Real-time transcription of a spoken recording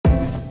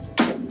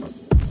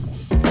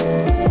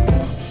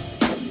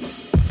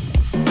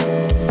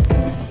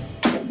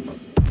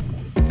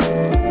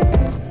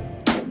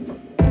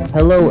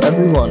Hello,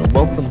 everyone.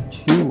 Welcome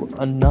to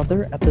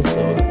another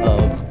episode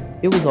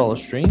of It Was All a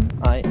Stream.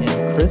 I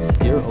am Chris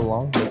here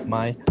along with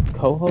my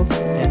co-host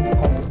and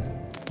cousin,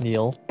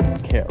 Neil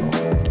Carroll.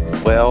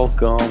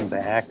 Welcome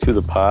back to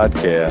the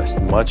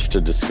podcast. Much to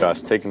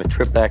discuss. Taking a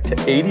trip back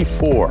to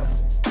 84.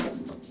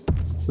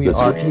 We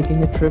are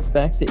taking a trip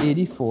back to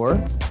 84.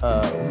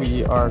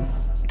 We are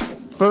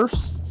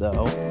first,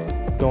 though,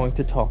 going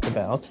to talk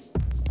about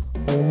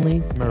Only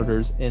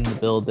Murders in the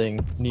Building.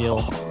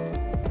 Neil,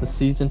 the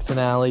season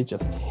finale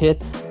just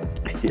hit.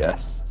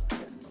 Yes.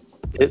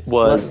 It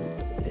was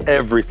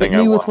everything hit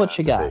me I with wanted what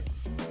you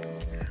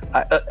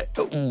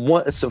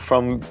got. So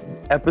from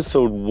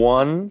episode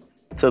 1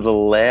 to the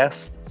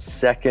last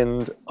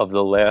second of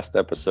the last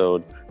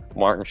episode,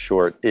 Martin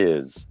Short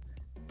is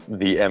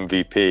the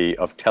MVP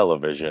of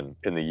television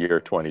in the year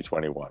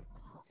 2021.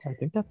 I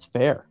think that's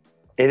fair.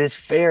 It is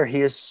fair.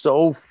 He is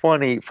so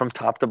funny from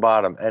top to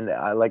bottom. And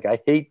I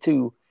hate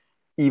to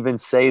even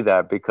say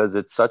that because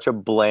it's such a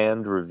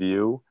bland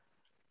review,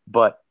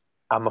 but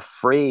I'm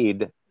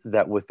afraid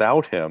that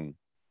without him,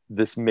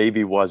 this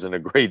maybe wasn't a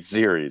great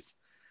series.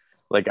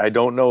 Like, I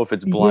don't know if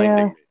it's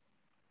blinding me.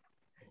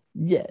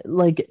 Yeah,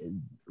 like,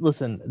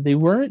 listen, they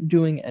weren't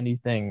doing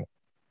anything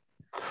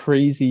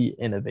crazy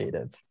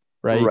innovative,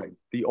 right? Right.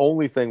 The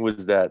only thing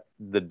was that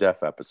the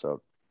deaf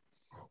episode.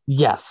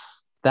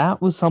 Yes,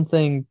 that was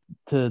something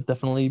to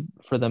definitely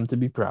for them to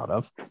be proud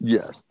of.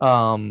 Yes.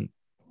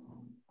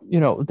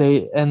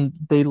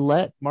 They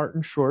let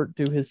Martin Short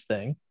do his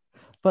thing,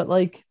 but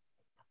like,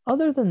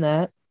 other than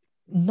that,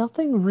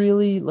 nothing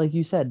really, like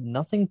you said,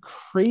 nothing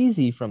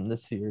crazy from the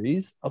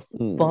series. A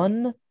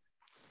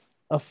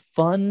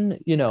fun,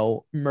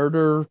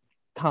 murder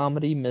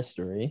comedy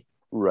mystery,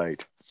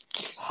 Right.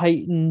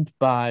 heightened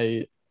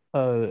by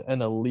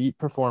an elite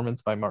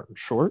performance by Martin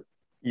Short.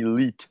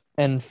 Elite.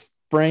 And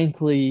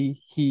frankly,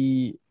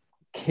 he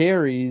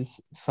carries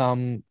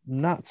some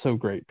not so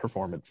great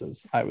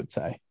performances, I would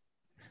say.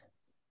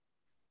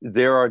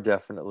 There are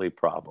definitely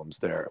problems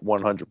there,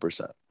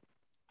 100%.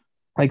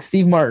 Like,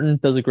 Steve Martin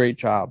does a great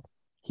job.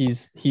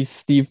 He's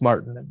Steve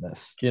Martin in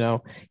this,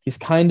 he's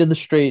kind of the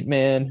straight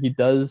man. He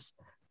does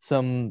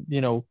some,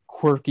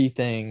 quirky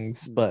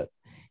things, but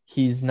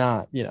he's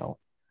not kind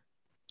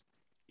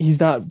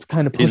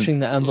of pushing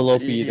the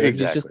envelope either.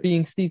 Exactly. He's just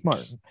being Steve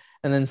Martin.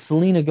 And then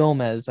Selena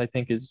Gomez, I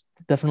think, is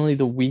definitely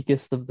the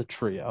weakest of the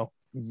trio.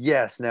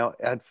 Yes. Now,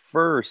 at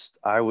first,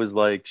 I was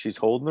like, she's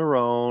holding her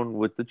own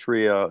with the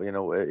trio,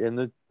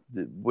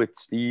 with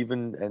Steve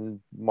and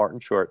Martin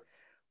Short.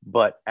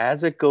 But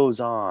as it goes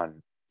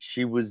on,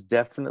 she was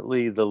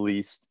definitely the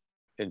least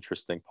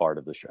interesting part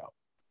of the show.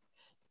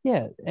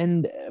 Yeah,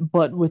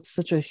 but with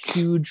such a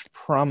huge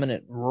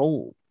prominent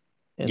role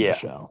in the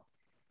show.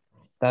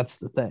 That's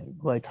the thing.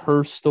 Like,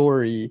 her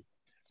story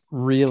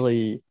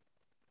really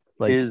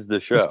is the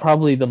show. Is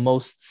probably the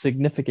most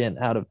significant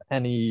out of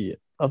any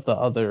of the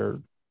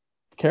other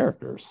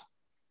characters.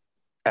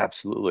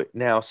 Absolutely.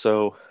 Now,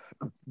 so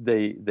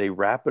they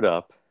wrap it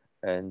up,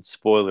 and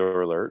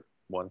spoiler alert,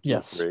 1, 2,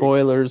 yes, 3.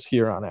 Spoilers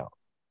here on out.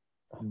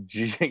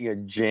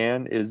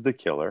 Jan is the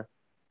killer.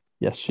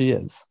 Yes, she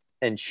is.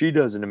 And she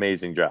does an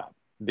amazing job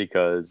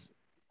because,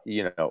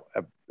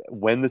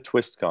 when the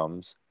twist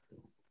comes,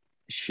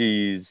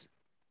 she's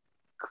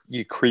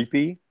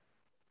creepy,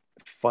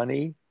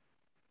 funny,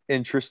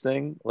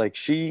 interesting. Like,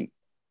 she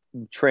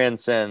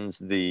transcends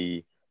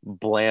the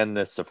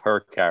blandness of her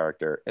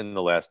character in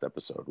the last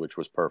episode, which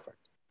was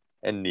perfect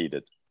and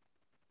needed.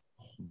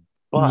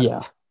 But yeah.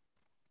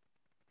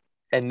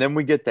 And then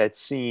we get that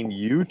scene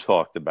you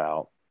talked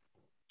about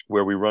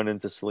where we run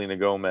into Selena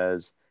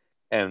Gomez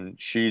and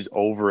she's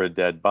over a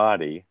dead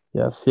body.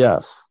 Yes.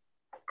 All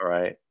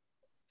right.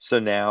 So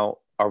now,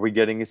 are we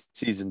getting a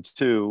season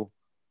 2?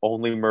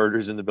 Only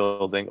murders in the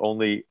building,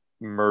 only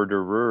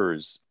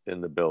murderers in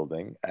the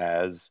building,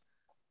 as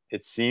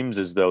it seems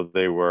as though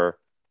they were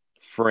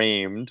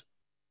framed,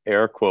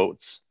 air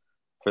quotes,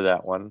 for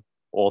that one.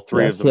 All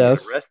 3 of them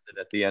get arrested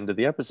at the end of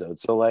the episode.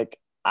 So,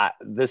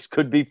 this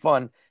could be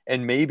fun.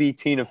 And maybe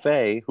Tina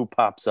Fey, who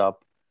pops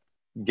up,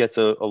 gets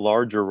a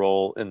larger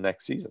role in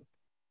next season.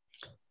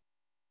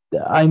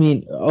 I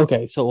mean,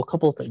 okay, so a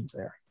couple of things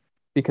there.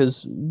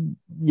 Because,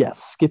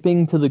 yes,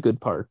 skipping to the good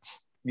parts.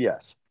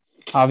 Yes.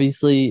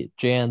 Obviously,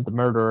 Jan, the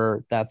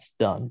murderer, that's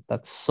done.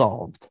 That's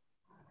solved.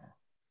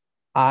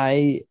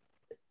 I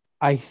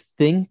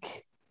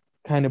think,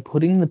 kind of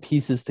putting the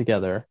pieces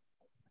together,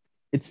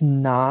 it's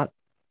not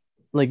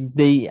like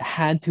they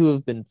had to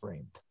have been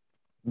framed.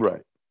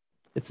 Right.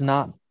 It's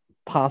not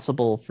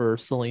possible for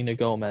Selena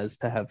Gomez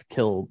to have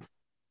killed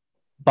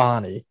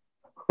Bonnie.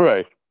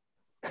 Right.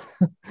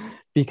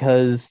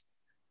 Because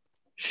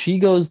she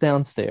goes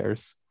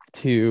downstairs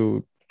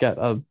to get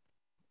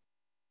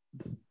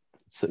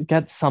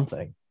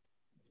something.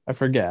 I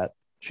forget.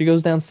 She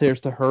goes downstairs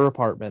to her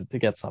apartment to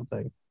get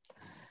something.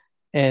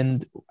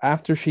 And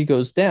after she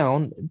goes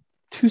down,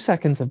 2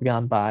 seconds have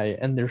gone by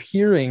and they're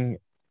hearing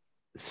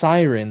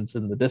sirens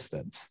in the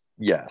distance.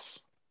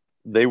 Yes.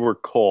 They were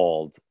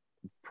called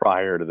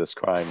prior to this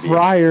crime.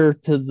 Prior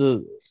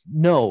to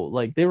no,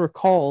 like they were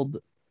called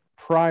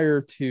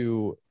prior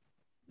to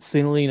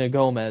Selena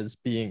Gomez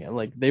being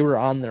like they were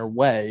on their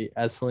way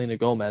as Selena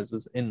Gomez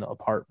is in the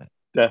apartment.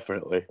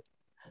 Definitely.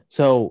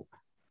 So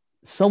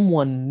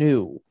someone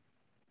knew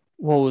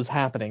what was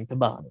happening to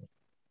Bonnie.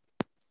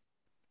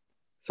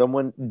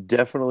 Someone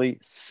definitely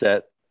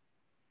set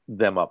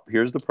them up.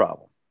 Here's the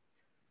problem.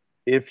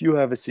 If you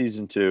have a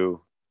season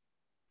 2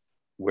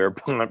 where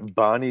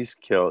Bonnie's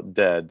killed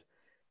dead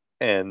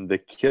and the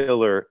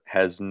killer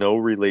has no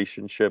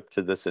relationship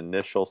to this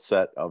initial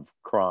set of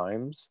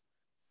crimes,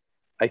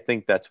 I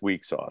think that's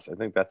weak sauce. I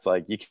think that's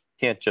like you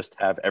can't just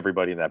have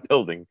everybody in that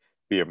building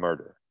be a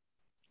murderer.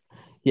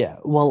 Yeah,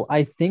 well,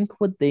 I think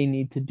what they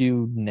need to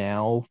do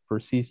now for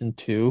season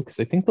 2, because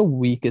I think the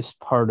weakest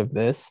part of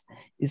this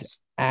is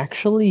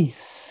actually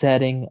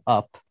setting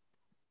up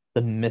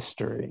the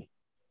mystery.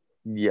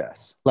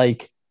 Yes.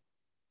 Like,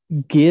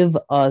 give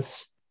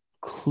us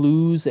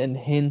clues and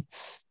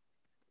hints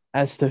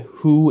as to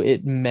who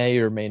it may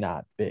or may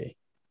not be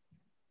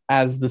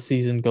as the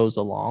season goes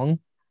along.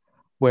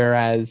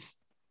 Whereas,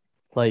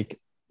 like,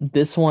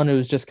 this one, it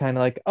was just kind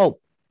of like, oh,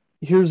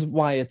 here's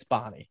why it's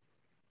Bonnie.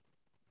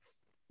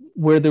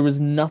 Where there was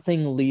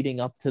nothing leading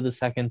up to the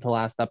second to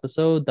last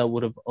episode that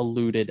would have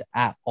alluded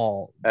at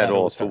all At that it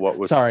all was to her. what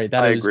was. Sorry,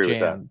 that I it was agree with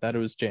that. Jan. That it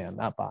was Jan,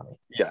 not Bonnie.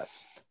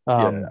 Yes.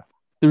 Um, Yeah.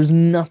 There was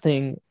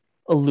nothing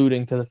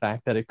alluding to the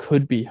fact that it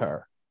could be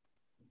her.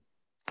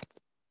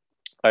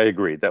 I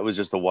agree. That was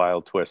just a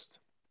wild twist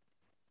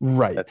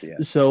Right. at the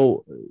end.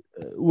 So,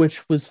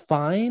 which was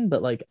fine,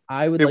 but like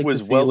I would It like to was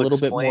see a well little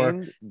bit more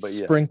explained, but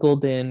yeah,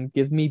 sprinkled in.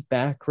 Give me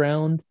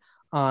background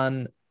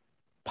on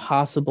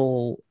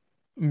possible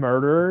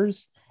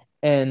murderers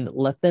and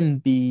let them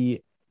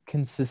be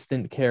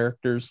consistent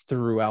characters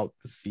throughout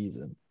the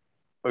season.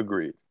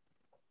 agreed.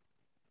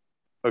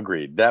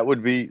 Agreed. That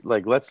would be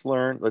like, let's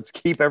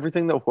keep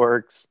everything that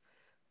works.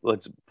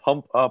 Let's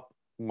pump up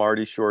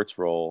Marty Short's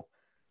role.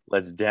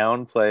 Let's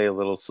downplay a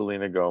little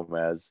Selena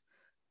Gomez.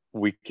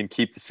 We can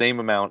keep the same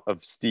amount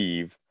of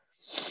Steve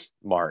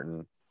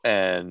Martin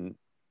and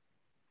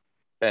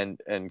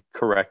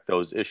correct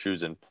those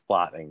issues in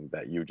plotting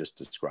that you just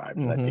described.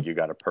 And I think you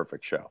got a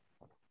perfect show.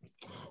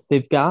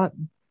 They've got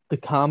the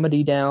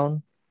comedy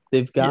down.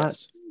 They've got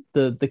Yes.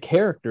 the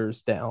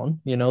characters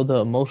down, the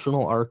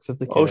emotional arcs of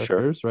the Oh, sure.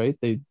 characters, right?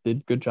 They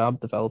did good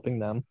job developing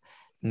them.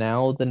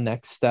 Now the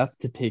next step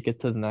to take it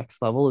to the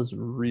next level is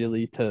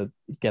really to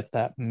get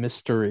that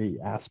mystery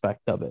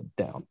aspect of it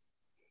down.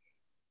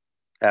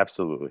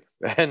 Absolutely.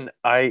 And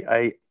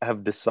I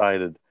have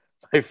decided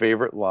my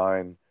favorite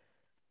line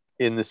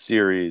in the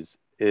series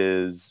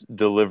is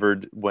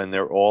delivered when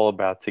they're all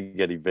about to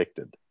get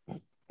evicted.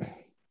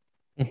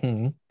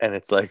 Mhm. And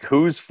it's like,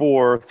 who's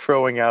for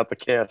throwing out the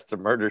cast of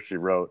Murder She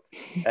Wrote?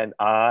 And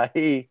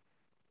I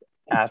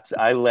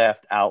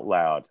laughed out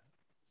loud.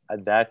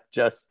 And that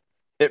just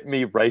hit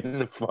me right in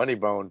the funny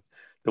bone.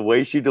 The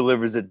way she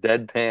delivers it,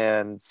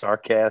 deadpan,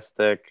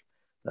 sarcastic,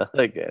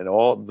 like, and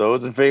all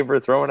those in favor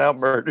of throwing out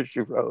Murder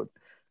She Wrote.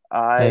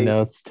 I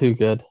know it's too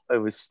good. It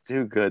was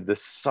too good. The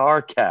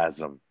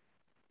sarcasm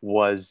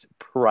was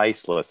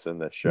priceless in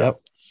this show.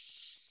 Yep.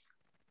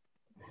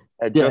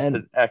 And Yeah, just and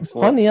an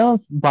excellent. funny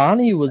enough,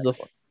 Bonnie was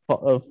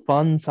a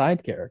fun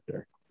side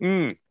character.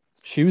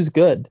 She was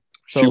good.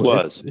 She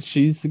was.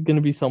 She's going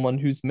to be someone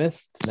who's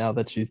missed now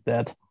that she's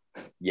dead.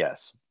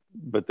 Yes.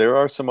 But there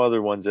are some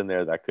other ones in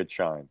there that could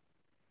shine.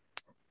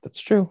 That's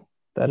true.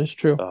 That is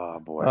true. Oh,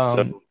 boy.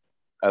 So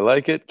I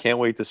like it. Can't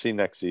wait to see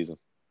next season.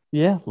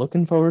 Yeah,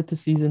 looking forward to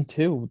season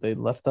 2. They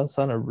left us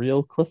on a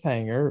real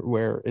cliffhanger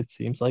where it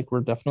seems like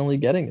we're definitely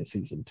getting a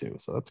season 2.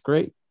 So that's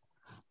great.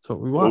 That's what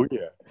we want. Oh,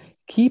 yeah.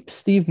 Keep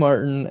Steve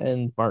Martin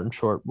and Martin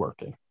Short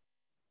working.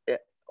 Yeah,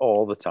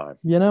 all the time.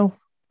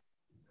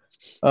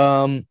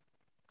 All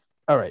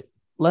right.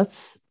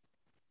 Let's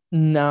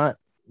not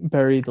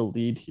bury the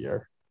lead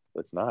here.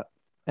 Let's not.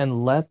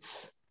 And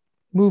let's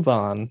move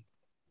on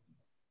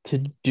to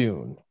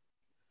Dune.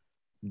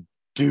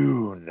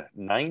 Dune,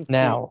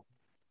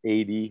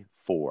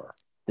 1984. Now,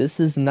 this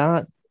is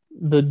not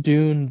the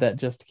Dune that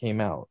just came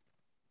out.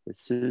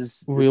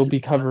 We'll be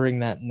covering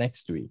that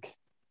next week.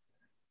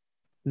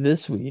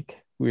 This week,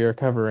 we are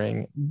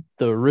covering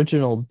the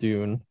original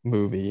Dune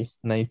movie,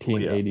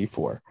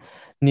 1984. Yeah.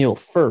 Neil,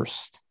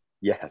 first.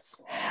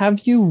 Yes.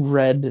 Have you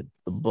read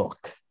the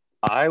book?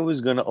 I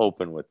was going to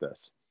open with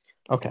this.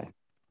 Okay.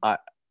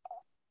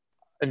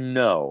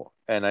 No,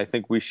 and I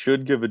think we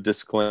should give a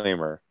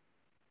disclaimer.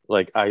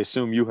 Like, I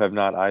assume you have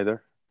not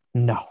either?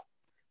 No.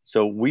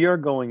 So we are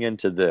going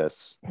into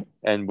this,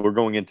 and we're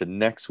going into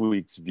next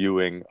week's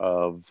viewing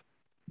of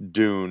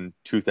Dune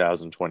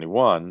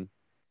 2021,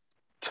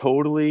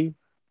 totally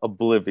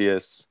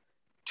oblivious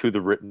to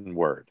the written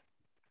word.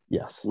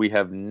 Yes. We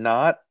have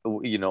not,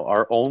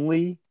 our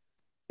only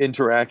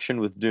interaction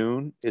with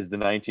Dune is the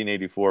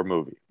 1984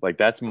 movie. Like,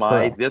 that's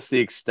the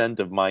extent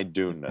of my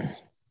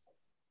Dune-ness.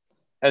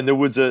 And there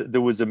was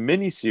a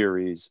mini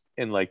series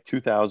in like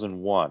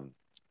 2001.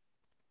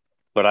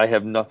 But I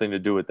have nothing to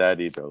do with that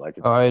either.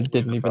 Like, I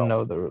didn't even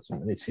know there was a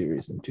mini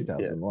series in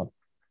 2001.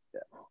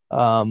 Yeah.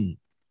 Um,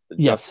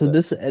 yeah, Just so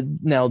this.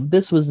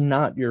 this was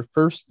not your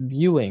first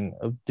viewing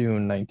of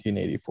Dune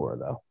 1984,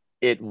 though.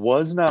 It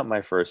was not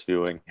my first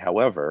viewing.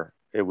 However,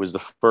 it was the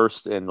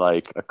first in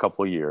like a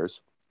couple years.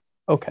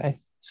 Okay.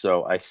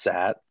 So I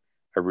sat,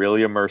 I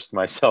really immersed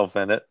myself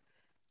in it,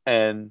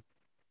 and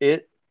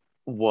it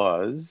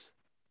was,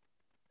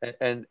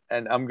 and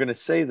I'm going to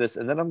say this,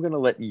 and then I'm going to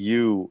let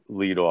you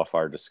lead off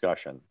our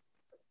discussion.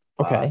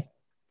 Uh, Okay.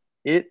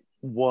 it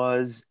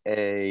was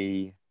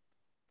a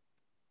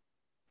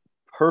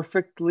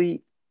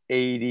perfectly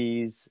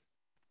 80s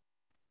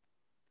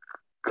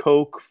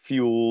coke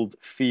fueled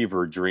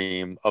fever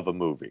dream of a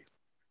movie.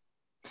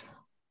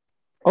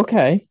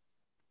 Okay.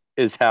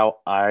 Is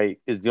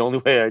the only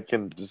way I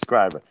can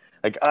describe it.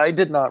 Like I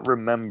did not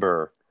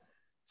remember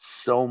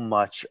so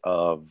much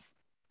of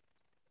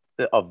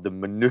the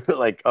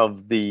like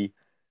of the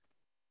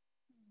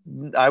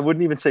I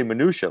wouldn't even say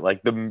minutia,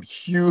 like the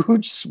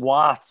huge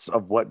swaths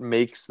of what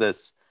makes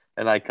this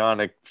an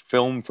iconic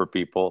film for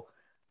people.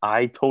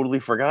 I totally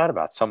forgot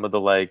about some of the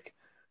like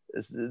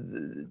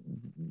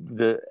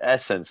the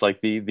essence,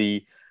 like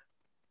the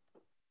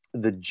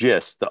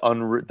gist,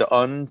 the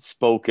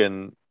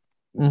unspoken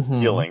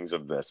Mm-hmm. feelings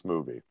of this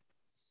movie,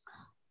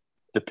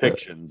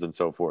 depictions and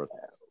so forth.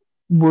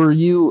 Were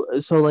you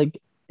so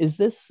like is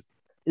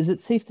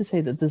it safe to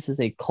say that this is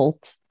a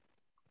cult?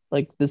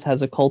 Like this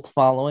has a cult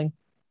following?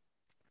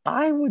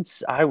 I would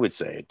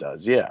say it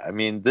does. Yeah, I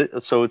mean,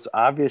 so it's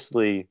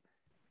obviously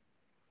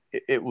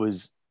it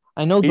was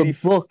I know the 80.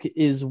 book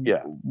is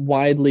Yeah,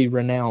 widely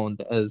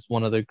renowned as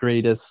one of the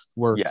greatest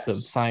works of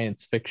yes.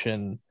 science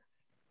fiction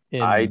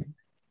I in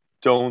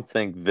don't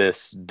think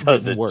this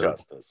does written it word.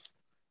 justice.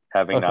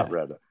 Having not Okay.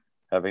 read it,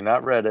 having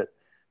not read it,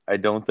 I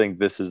don't think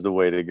this is the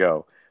way to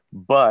go.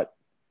 But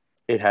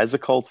it has a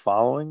cult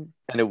following,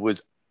 and it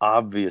was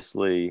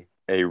obviously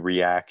a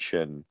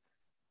reaction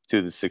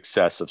to the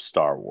success of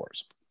Star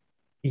Wars.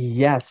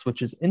 Yes,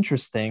 which is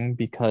interesting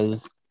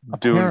because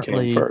Dune came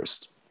apparently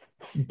first.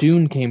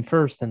 Dune came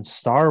first and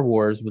Star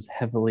Wars was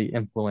heavily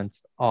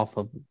influenced off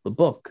of the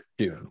book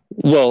Dune.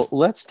 Well,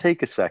 let's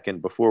take a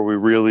second before we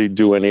really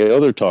do any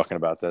other talking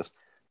about this.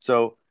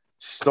 So,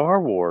 Star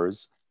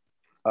Wars,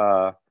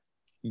 uh,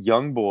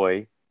 young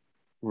boy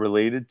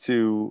related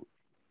to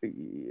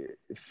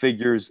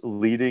figures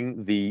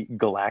leading the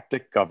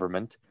galactic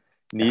government,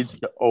 needs Yes,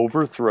 to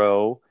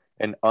overthrow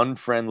an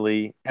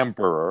unfriendly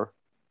emperor,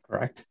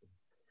 correct.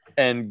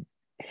 and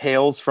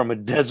hails from a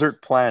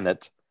desert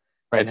planet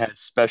and Right. has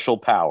special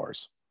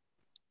powers.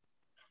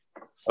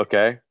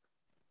 Okay.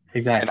 And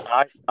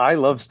Exactly. I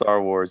love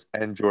Star Wars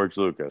and George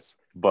Lucas,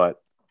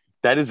 but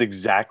that is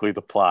exactly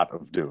the plot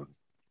of Dune.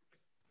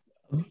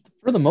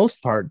 For the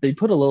most part, they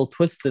put a little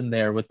twist in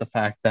there with the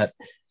fact that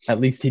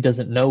at least he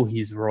doesn't know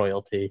he's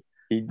royalty,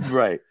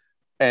 Right.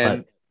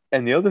 but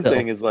And the other thing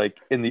still, is like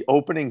in the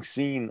opening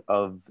scene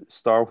of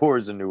Star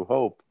Wars A New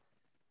Hope,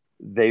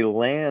 the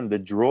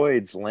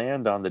droids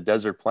land on the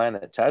desert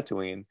planet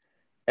Tatooine,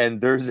 and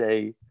there's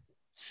a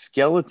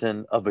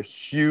skeleton of a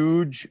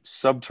huge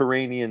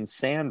subterranean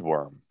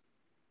sandworm.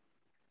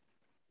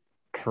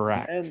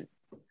 correct. And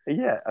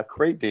yeah, a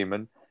crate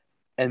demon.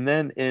 And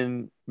then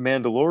in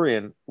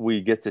Mandalorian,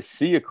 we get to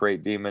see a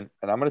crate demon.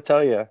 And I'm going to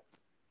tell you,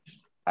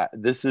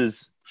 this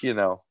is,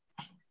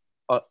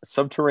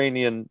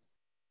 subterranean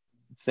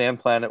sand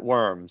planet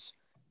worms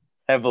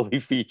heavily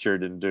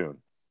featured in Dune.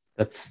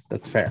 That's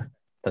fair.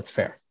 That's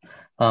fair.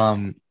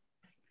 Um,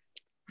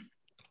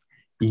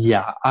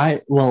 yeah,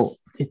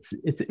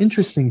 it's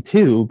interesting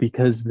too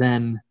because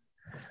then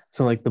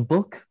so like the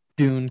book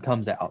Dune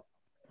comes out,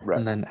 Right,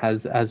 and then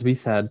as we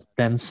said,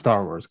 then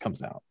Star Wars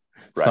comes out.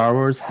 right. Star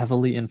Wars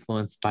heavily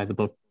influenced by the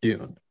book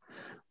Dune.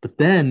 But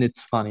then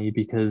it's funny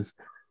because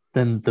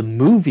then the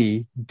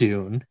movie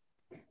Dune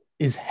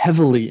is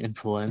heavily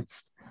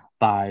influenced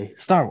by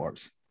Star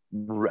Wars.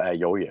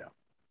 Right. Oh, yeah.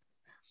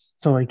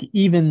 So like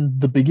even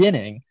the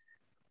beginning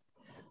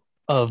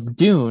of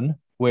Dune,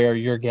 where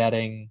you're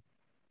getting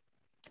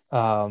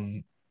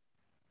um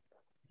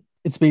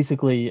it's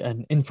basically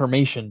an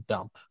information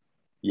dump,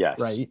 Yes.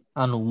 right?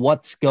 On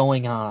what's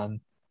going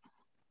on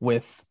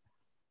with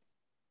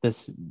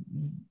this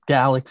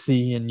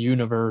galaxy and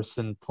universe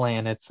and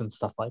planets and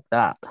stuff like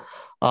that.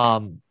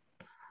 Um,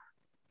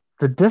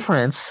 the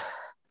difference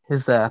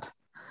is that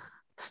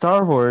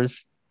Star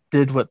Wars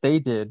did what they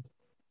did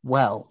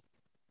well,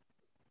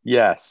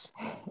 Yes.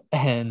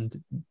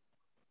 and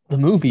the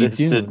movie This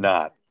did Dune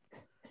not.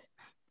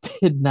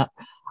 did not.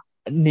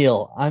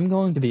 Neil, I'm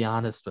going to be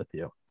honest with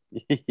you.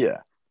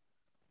 Yeah.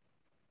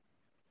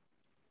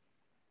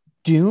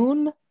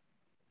 Dune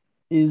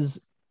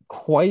is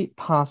quite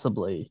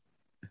possibly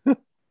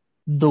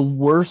the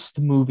worst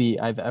movie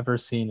I've ever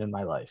seen in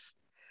my life.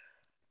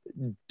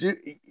 Do,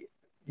 And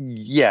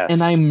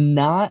yes. I'm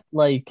not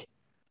like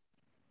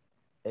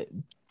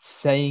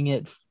saying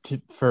it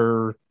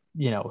for,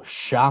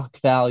 shock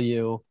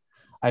value.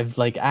 I've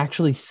like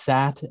actually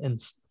sat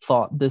and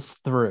thought this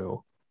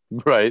through.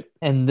 Right.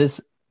 And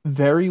this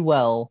very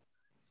well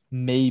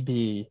may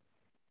be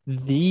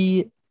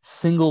the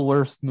single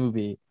worst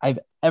movie I've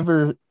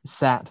ever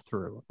sat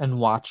through and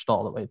watched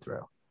all the way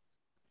through.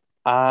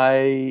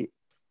 I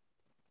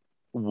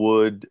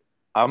would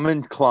I'm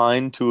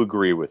inclined to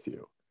agree with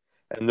you.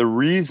 And the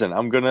reason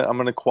I'm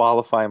gonna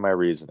qualify my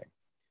reasoning.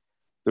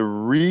 The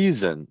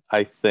reason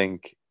I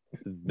think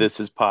this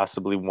is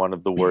possibly one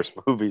of the worst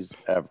movies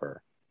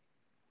ever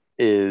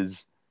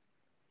is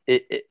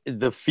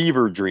the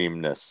fever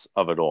dreamness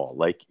of it all.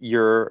 Like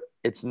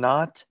it's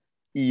not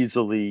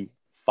easily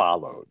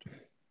followed.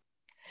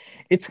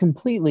 It's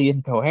completely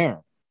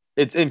incoherent.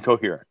 It's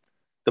incoherent.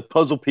 The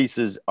puzzle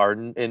pieces are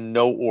in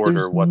no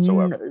order There's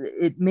whatsoever.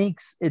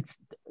 it's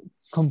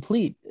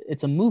complete.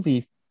 It's a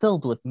movie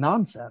filled with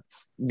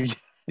nonsense.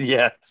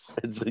 Yes,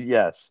 it's a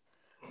yes.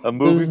 A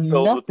movie There's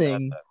filled with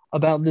nothing nonsense.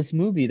 about this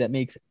movie that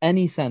makes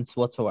any sense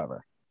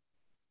whatsoever.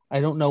 I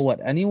don't know what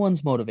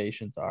anyone's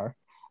motivations are.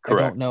 I don't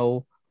Correct.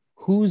 know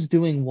who's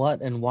doing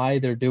what and why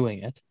they're doing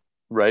it.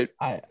 Right?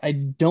 I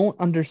don't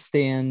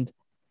understand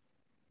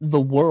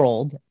the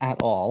world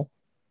at all.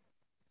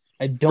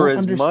 I For don't as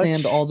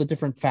understand much all the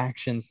different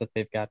factions that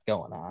they've got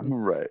going on.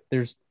 right.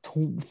 There's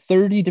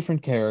 30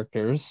 different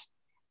characters.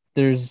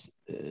 There's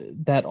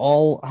that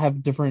all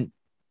have different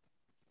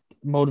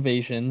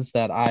motivations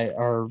that I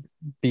are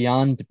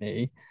beyond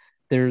me.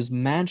 There's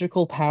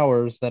magical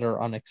powers that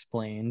are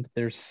unexplained.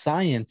 There's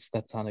science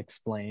that's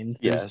unexplained.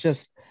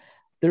 Yes.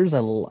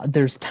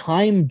 There's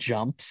time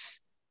jumps.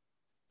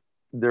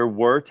 There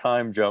were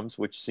time jumps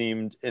which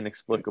seemed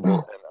inexplicable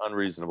and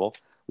unreasonable.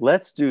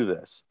 Let's do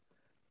this.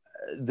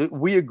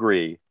 We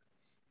agree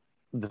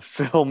the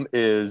film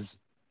is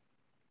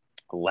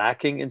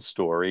lacking in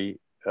story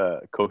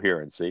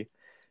coherency.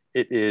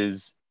 It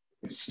is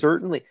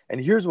certainly,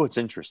 and here's what's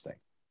interesting.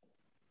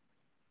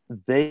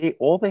 They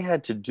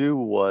had to do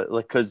was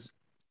like because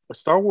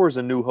Star Wars: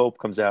 A New Hope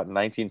comes out in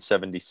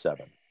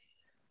 1977,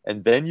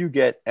 and then you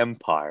get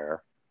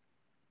Empire,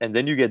 and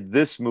then you get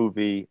this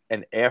movie,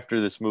 and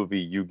after this movie,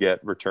 you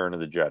get Return of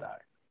the Jedi.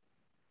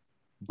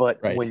 But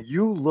Right. when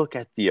you look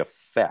at the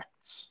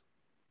effects,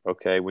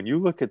 okay, when you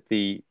look at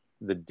the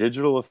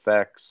digital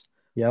effects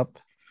Yep.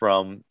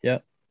 from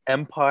Yep.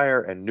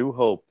 Empire and New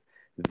Hope,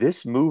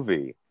 this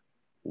movie,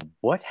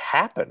 what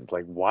happened?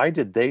 Like, why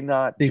did they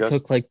not They just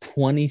took like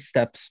 20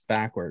 steps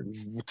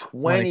backwards when it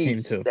 20 came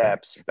to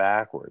steps effects.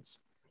 backwards?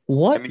 I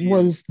What mean,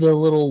 was the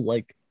little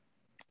like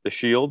the they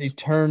shields?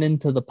 turn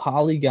into the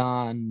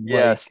polygon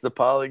Yes, like the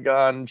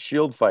polygon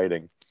shield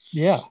fighting.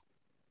 yeah,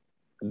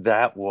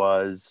 That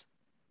was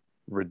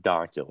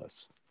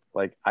ridiculous.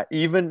 Like,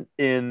 even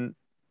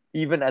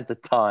at the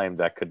time,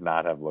 that could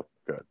not have looked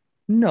good.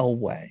 no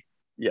way.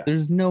 Yeah,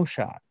 There's no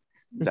shot.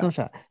 There's no no,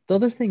 shot. The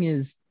other thing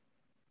is,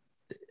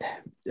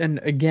 and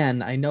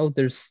again, I know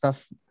there's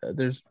stuff,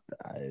 there's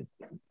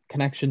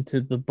connection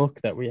to the book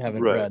that we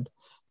haven't right. read,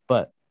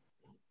 but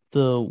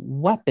the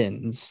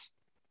weapons,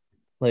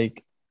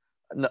 like,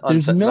 there's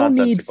Unsen- no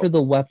need for nonsensical.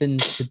 the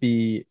weapons to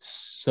be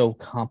so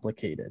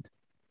complicated.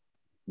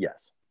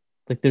 Yes,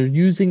 Like, they're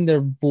using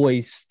their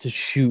voice to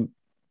shoot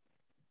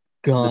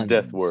the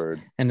death guns,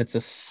 word. and it's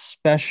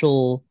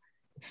the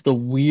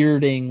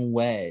weirding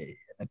way.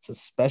 It's a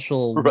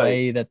special Right.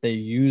 way that they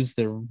use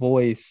their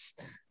voice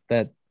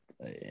that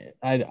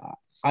I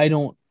I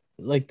don't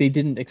like they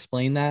didn't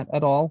explain that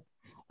at all.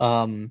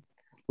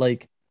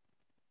 Like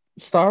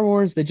Star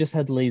Wars, they just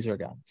had laser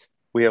guns.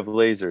 We have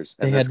lasers,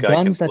 They and this had guy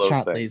can guns that float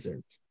shot things.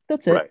 lasers.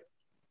 That's it. Right.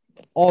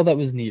 All that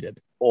was needed.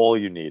 All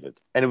you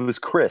needed. And it was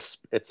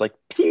crisp. It's like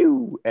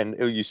pew, and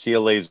you see a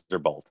laser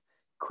bolt.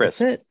 That's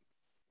Crisp. it.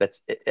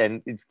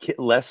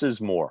 Less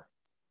is more.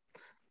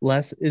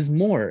 Less is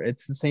more.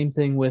 It's the same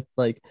thing with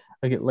like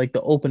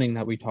the opening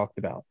that we talked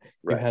about.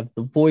 You Right. have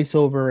the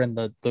voiceover and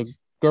the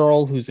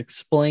girl who's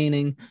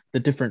explaining the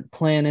different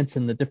planets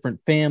and the different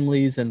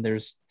families, and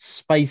there's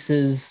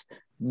spices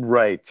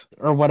Right.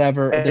 or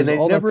whatever. And There's they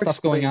all that never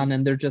stuff going on, explained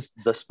and they're just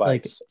the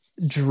like spice.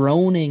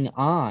 droning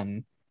on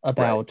Right.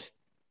 about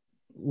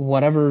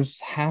whatever's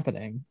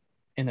happening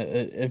in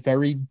a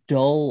very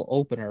dull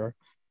opener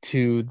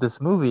to this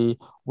movie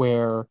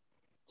where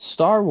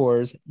Star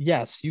Wars,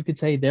 yes, you could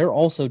say they're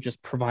also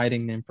just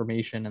providing the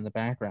information in the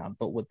background,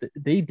 but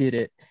they did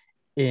it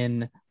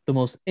in the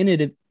most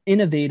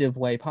innovative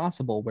way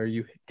possible, where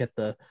you get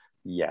the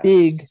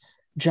big Yes.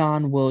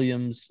 John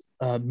Williams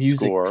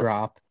music Score.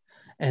 drop,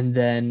 and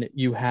then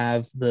you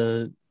have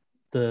the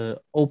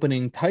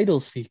opening title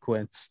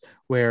sequence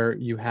where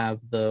you have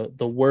the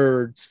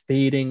words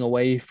fading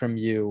away from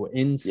you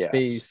in Yes.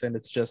 space, and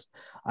it's just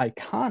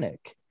iconic.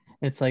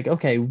 It's like,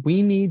 okay,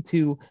 we need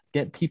to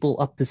get people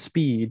up to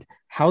speed.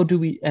 How do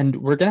we, and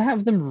we're gonna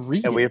have them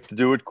read And we have it. to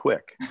do it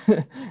quick. We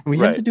have to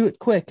Right. do it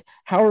quick.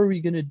 How are we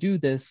gonna do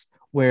this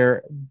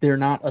where they're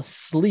not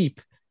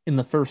asleep in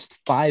the first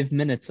 5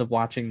 minutes of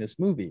watching this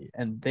movie?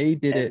 And they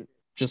did it And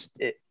just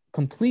it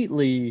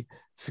completely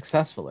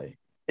successfully.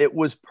 it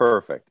was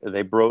perfect.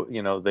 They broke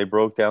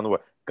down the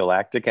word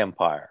Galactic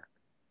Empire,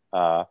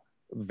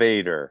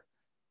 Vader,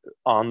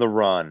 on the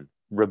run,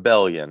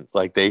 rebellion.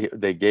 Like they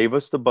gave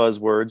us the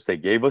buzzwords, they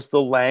gave us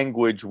the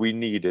language we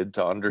needed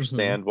to Mhm.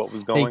 understand what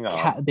was going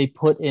on. They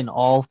put in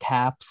all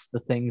caps the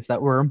things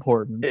that were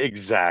important.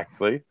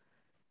 Exactly.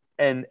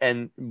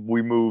 And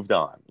we moved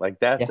on. Like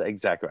that's Yeah.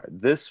 exactly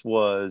right. This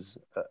was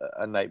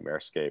a nightmare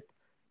escape.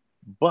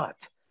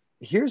 But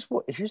here's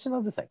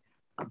another thing.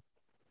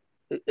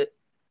 It-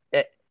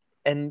 it-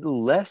 and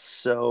less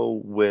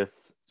so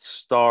with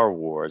Star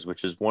Wars,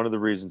 which is one of the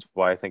reasons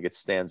why I think it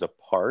stands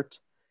apart.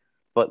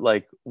 But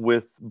like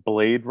with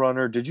Blade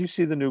Runner, did you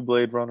see the new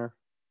Blade Runner?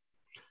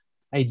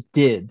 I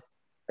did.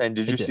 And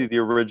did I you see did. the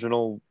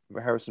original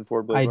Harrison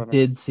Ford Blade I Runner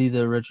did see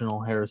the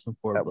original Harrison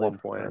Ford at Blade one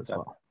point Runner in as time?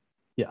 well.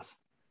 Yes.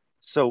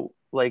 So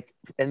like,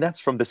 and that's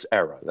from this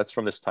era. That's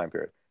from this time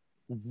period.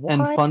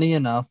 And Why? funny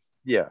enough,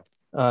 Yeah,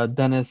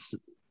 Denis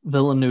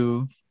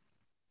Villeneuve,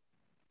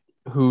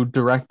 who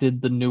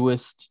directed the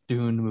newest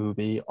Dune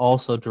movie,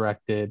 also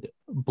directed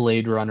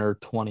Blade Runner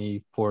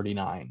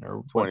 2049 or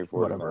whatever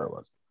 2049. it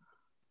was.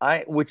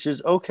 Which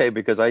is okay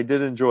because I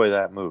did enjoy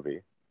that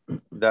movie.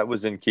 That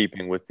was in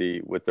keeping with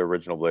the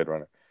original Blade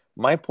Runner.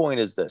 My point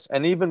is this,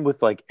 and even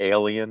with like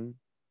Alien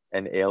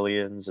and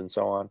Aliens and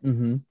so on,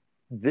 Mm-hmm.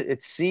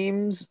 it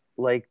seems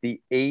like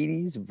the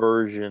 80s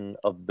version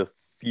of the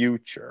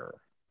future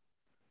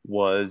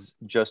was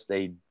just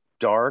a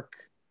dark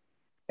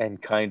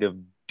and kind of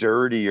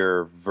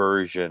dirtier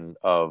version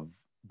of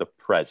the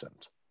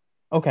present.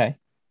 Okay.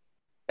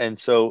 And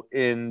so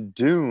in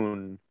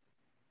Dune,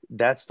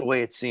 that's the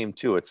way it seemed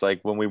too. It's like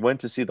when we went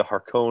to see the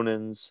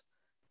Harkonnens,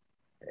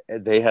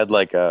 they had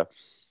like a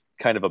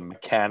kind of a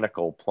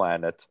mechanical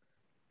planet,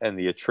 and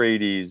the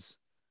Atreides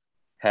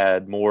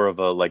had more of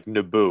a like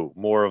Naboo,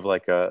 more of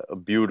like a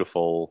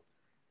beautiful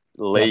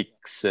Yep.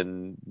 lakes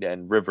and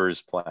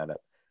rivers planet.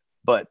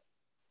 But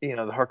the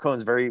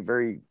Harkonnens very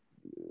very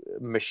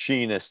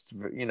machinist,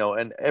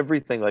 and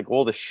everything like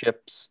all the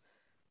ships.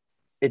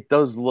 It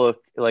does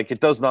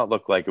not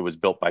look like it was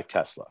built by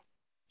Tesla.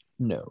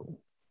 No.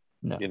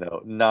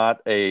 No. Not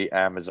a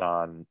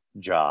Amazon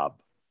job,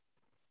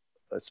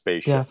 a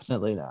spaceship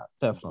Definitely not.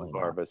 Definitely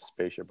or not. a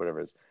spaceship, whatever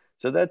it is.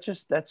 So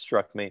that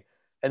struck me.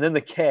 And then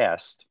the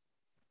cast,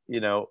 you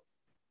know,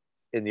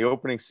 in the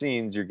opening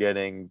scenes, you're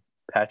getting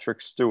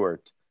Patrick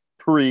Stewart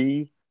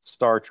pre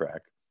Star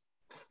Trek.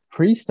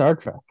 Pre Star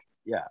Trek.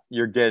 Yeah,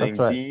 you're That's getting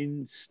right.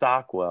 Dean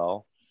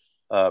Stockwell,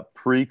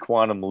 pre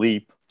Quantum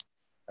Leap,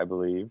 I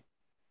believe,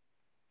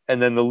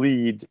 and then the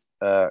lead,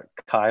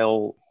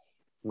 Kyle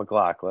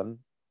McLaughlin,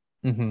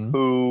 Mm-hmm.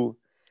 who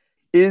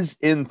is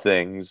in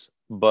things,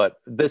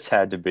 but this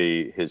had to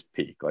be his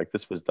peak. Like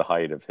this was the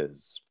height of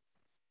his,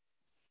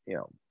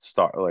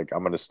 star. Like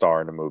I'm going to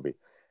star in a movie.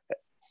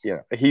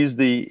 He's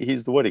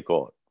the what do you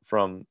call it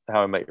from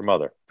How I Met Your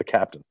Mother, the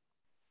captain.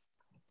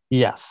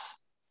 Yes.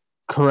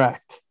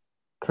 Correct.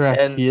 Correct.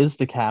 And He is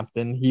the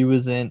captain. He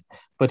was in,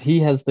 but he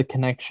has the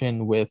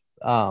connection with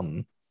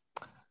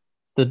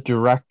the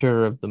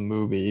director of the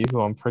movie,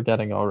 who I'm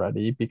forgetting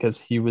already, because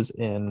he was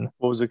in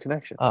what was the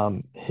connection?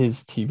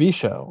 his TV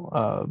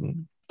show,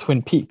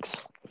 Twin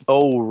Peaks.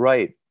 Oh,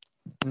 right.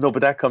 No,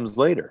 but that comes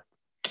later.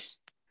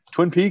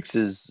 Twin Peaks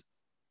is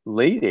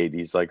late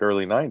 80s, like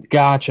early 90s.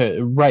 Gotcha.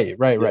 Right,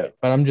 right, Yeah, right.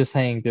 But I'm just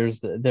saying there is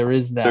there's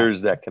that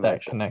that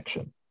connection.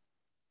 connection.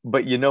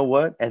 But you know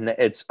what? And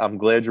I'm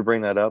glad you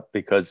bring that up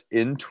because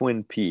in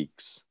Twin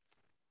Peaks,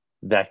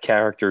 that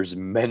character is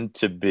meant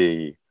to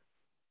be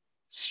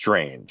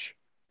strange.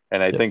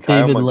 And I Yes, think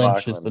Kyle David Lynch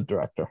is the McLaughlin,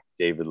 director.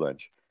 David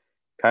Lynch,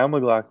 Kyle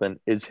McLaughlin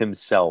is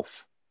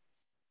himself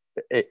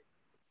a,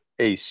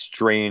 a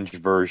strange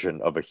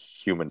version of a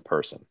human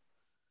person.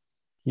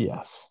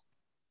 Yes.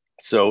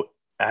 So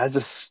as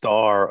a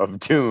star of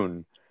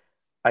Dune,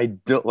 I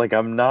don't like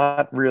I'm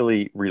not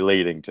really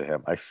relating to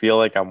him. I feel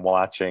like I'm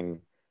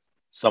watching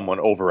someone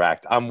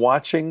overact. I'm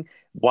watching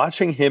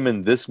him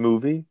in this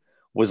movie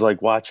was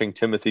like watching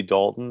Timothy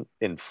Dalton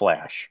in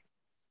Flash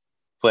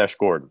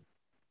Gordon.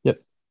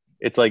 Yep.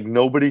 It's like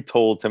nobody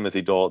told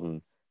Timothy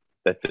Dalton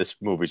that this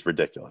movie's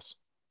ridiculous.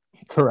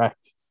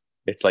 Correct.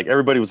 It's like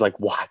everybody was like,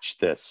 watch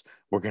this.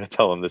 We're going to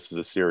tell him this is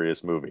a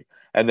serious movie.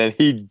 And then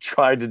he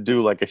tried to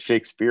do like a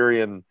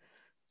Shakespearean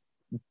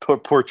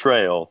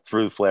portrayal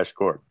through Flash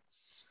Gordon.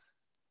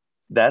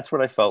 That's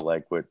what I felt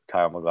like with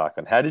Kyle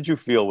McLaughlin. How did you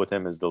feel with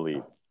him as the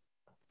lead?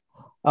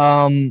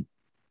 Um,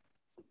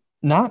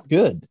 Not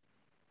good.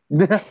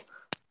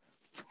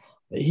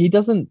 He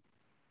doesn't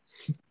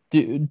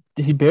do.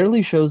 He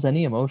barely shows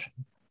any emotion.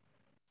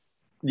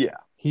 Yeah.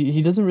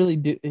 He doesn't really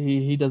do.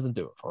 He doesn't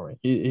do it for me.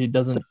 He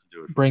doesn't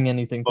Do it. bring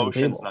anything to the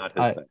Emotion's table. not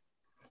his thing.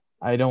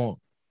 I don't.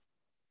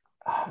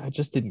 I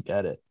just didn't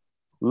get it.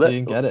 I Let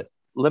didn't get it.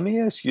 let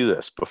me ask you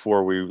this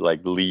before we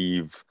like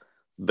leave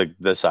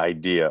this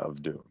idea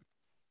of Dune.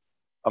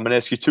 I'm going to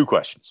ask you two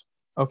questions.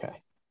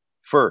 Okay.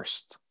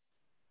 First,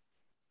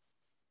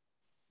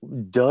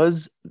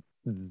 does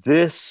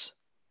this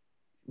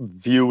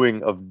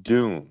viewing of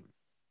Dune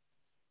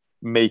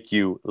make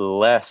you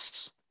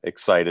less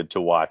excited to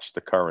watch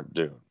the current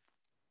Dune?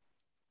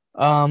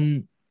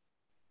 Um.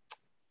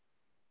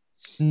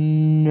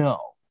 No,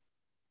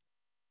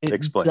 it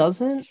Explain.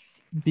 doesn't.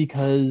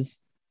 because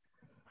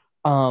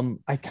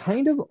I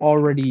kind of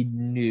already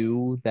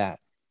knew that,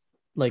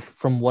 like,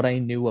 from what I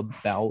knew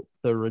about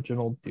the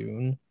original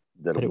Dune,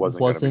 That it that it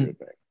wasn't going to be a wasn't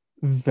thing.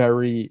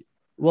 very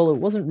well, it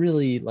wasn't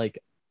really like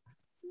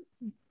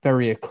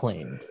very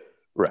acclaimed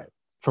Right.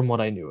 from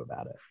what I knew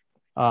about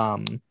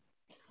it.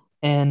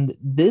 And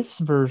this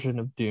version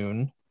of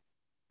Dune,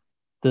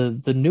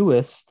 the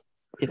newest,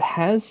 it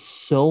has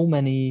so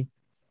many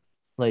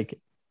like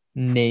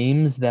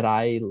names that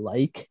I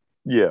like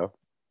Yeah.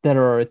 that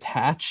are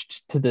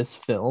attached to this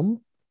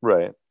film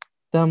Right.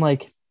 that I'm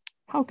like,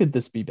 how could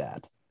this be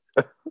bad?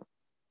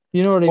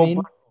 You know what I Well,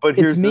 mean? but It's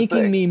here's the making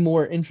thing. me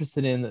more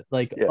interested in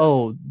like, Yeah.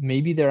 oh,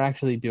 maybe they're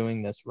actually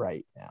doing this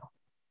right now.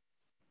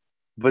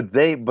 But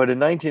in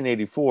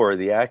 1984,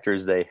 the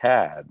actors they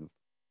had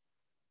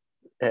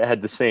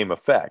the same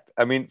effect.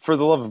 I mean, for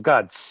the love of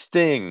God,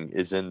 Sting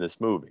is in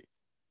this movie.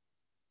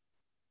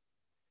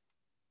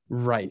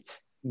 Right.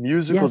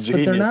 Musical Yes, but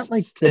they're genius not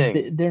like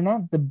Sting. they're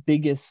not the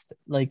biggest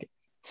like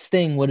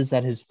Sting. What is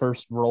that? His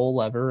first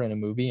role ever in a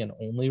movie and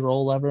only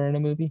role ever in a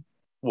movie?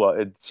 Well,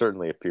 it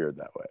certainly appeared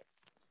that way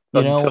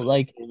You know, until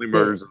like Only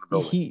Murders in the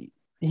Building.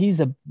 he's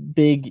a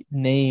big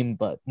name,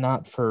 but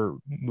not for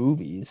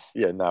movies.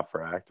 Yeah, not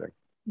for acting.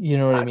 You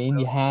know what I I mean?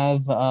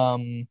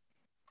 really,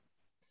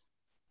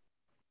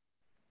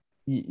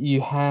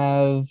 You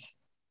have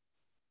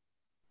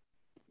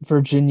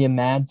Virginia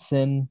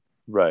Madsen.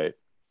 right.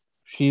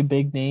 She a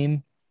big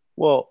name?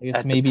 Well, I guess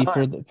at the maybe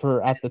time,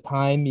 for at the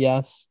time,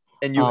 yes.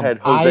 and you had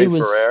I Jose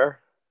was Ferrer.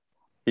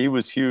 He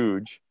was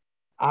huge.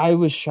 I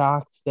was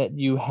shocked that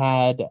you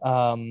had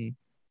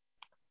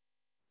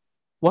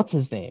what's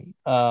his name?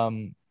 Oh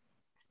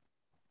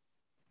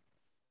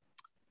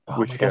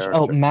Which my gosh. Oh,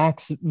 character?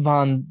 Max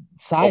von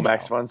Oh,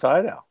 Max Sydow von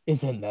Sydow.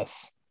 is in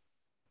this,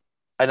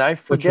 And I which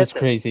was forget that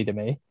crazy to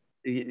me.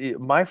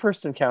 my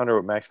first encounter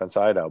with Max von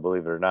Sydow,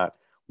 believe it or not,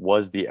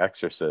 was The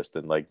Exorcist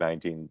in like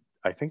 19.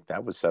 I think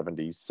that was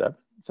 77.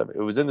 It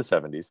was in the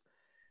 70s,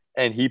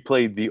 and he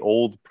played the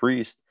old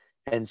priest.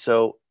 And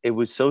so it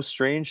was so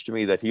strange to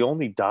me that he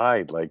only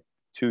died like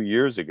 2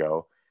 years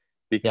ago,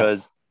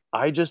 because Yes.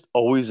 I just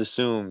always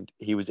assumed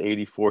he was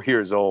 84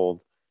 years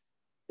old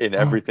in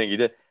everything he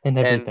did. And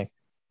And everything.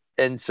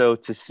 and so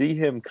to see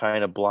him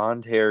kind of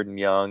blonde haired and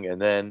young,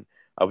 and then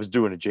I was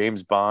doing a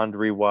James Bond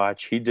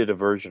rewatch. He did a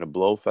version of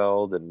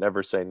Blofeld and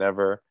Never Say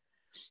Never.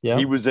 He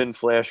Yep. was in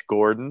Flash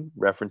Gordon,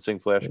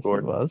 referencing Flash Yes, he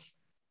Gordon. was.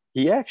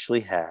 He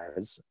actually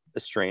has a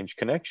strange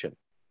connection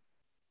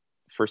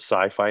for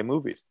sci-fi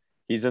movies.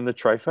 He's in the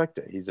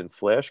trifecta. He's in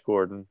Flash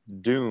Gordon,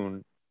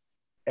 Dune,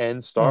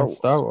 and Star And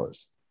Star Wars.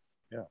 Wars.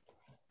 Yeah.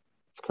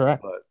 It's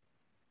correct. But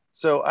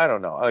so I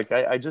don't know. Like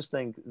I just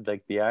think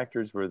like the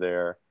actors were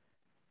there.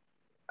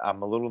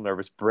 I'm a little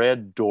nervous.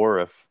 Brad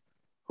Dourif,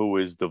 who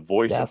is the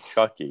voice of Yes.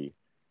 Chucky,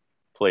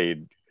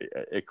 played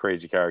a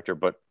crazy character,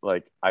 but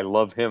like I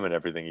love him and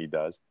everything he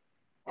does.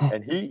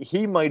 And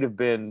he might have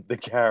been the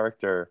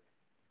character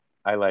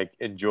I like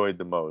enjoyed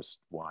the most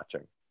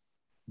watching.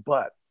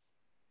 But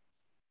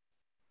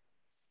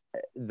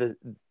the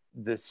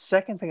the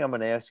second thing I'm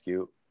going to ask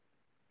you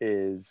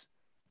is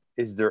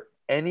there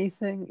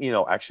anything,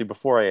 actually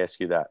before I ask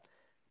you that,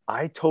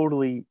 I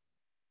totally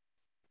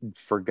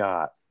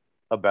forgot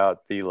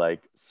about the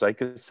like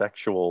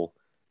psychosexual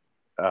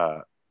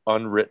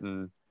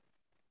unwritten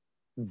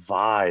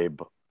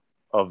vibe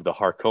of the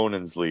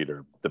Harkonnens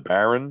leader, the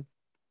Baron.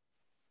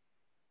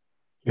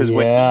 Because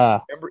when Yeah.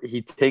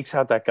 he takes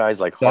out that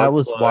guy's like That heart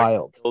was plug,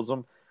 wild. kills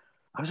him.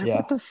 I was like, Yeah.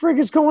 what the frig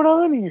is going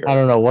on I here?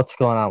 don't know what's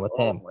going on with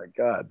Oh him. my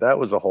god, that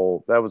was a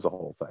whole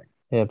thing.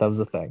 Yeah, that was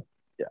the thing.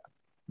 Yeah,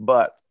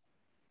 but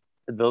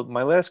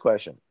my last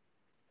question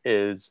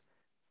is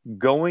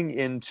going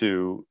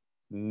into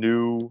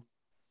new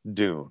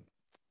Dune.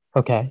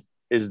 Okay.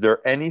 Is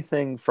there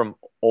anything from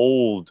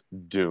old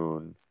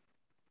Dune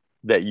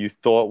that you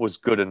thought was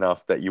good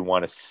enough that you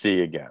want to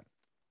see again?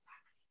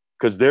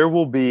 Because there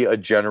will be a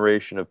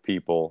generation of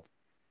people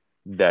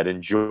that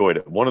enjoyed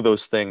it. One of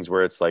those things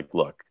where it's like,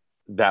 look,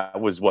 that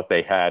was what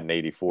they had in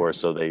 '84,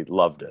 so they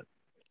loved it,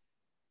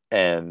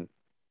 and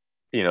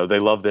they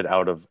loved it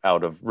out of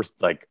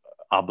like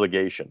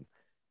obligation.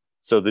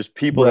 So there's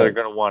people that are Right.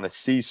 going to want to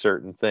see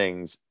certain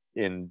things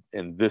in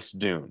this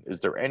Dune. Is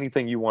there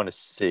anything you want to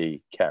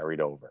see carried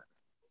over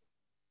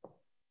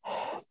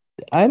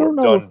I or don't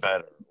know if done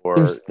better, or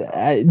there's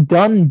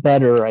done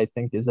better, I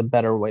think is a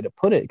better way to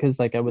put it. Because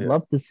like I would yeah,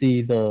 love to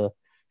see the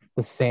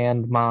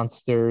sand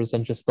monsters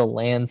and just the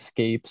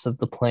landscapes of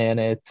the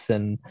planets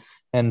and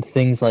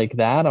things like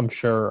that, I'm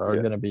sure are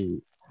yeah, gonna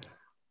be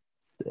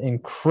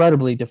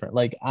incredibly different.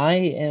 Like I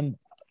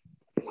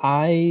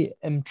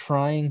am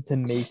trying to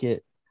make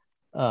it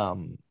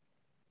um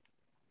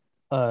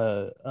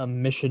a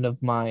mission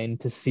of mine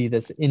to see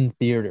this in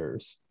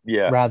theaters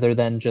yeah, rather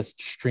than just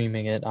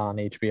streaming it on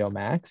HBO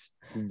Max.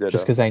 Just ditto,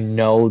 because I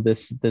know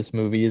this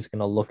movie is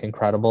gonna look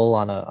incredible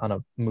on a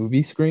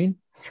movie screen.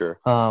 sure,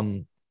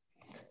 Um,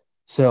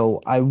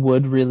 so I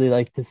would really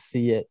like to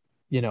see it,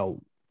 you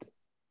know,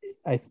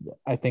 I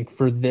I think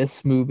for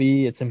this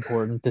movie, it's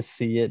important to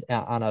see it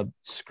on a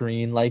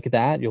screen like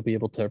that. You'll be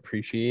able to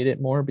appreciate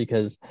it more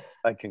because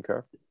I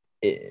concur.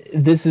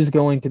 this is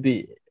going to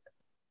be.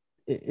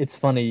 It's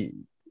funny.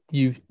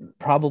 You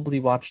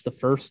probably watched the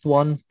first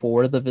one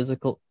for the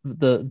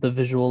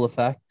visual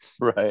effects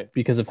Right.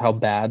 because of how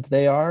bad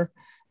they are,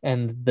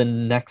 and the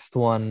next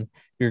one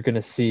you're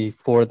gonna see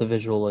for the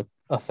visual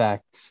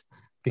effects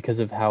because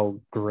of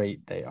how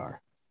great they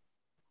are.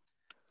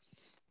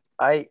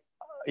 I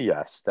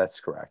yes, that's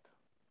correct.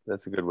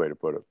 That's a good way to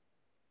put it.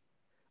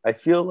 I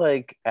feel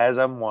like as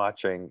I'm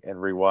watching and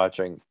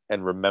rewatching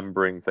and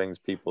remembering things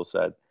people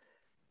said,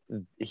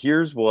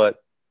 here's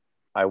what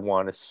I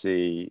want to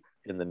see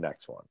in the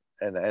next one.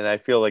 And I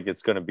feel like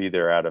it's going to be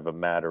there out of a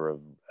matter of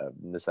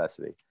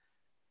necessity.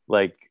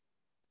 Like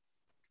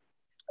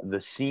the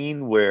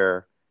scene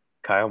where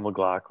Kyle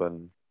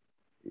MacLachlan,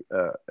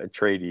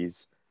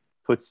 Atreides,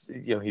 puts,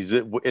 he's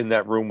in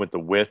that room with the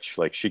witch.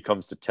 Like she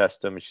comes to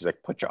test him and she's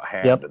like, put your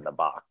hand Yep. in the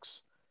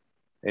box.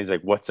 And he's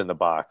like, what's in the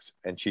box?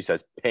 And she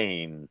says,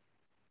 pain.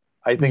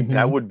 I think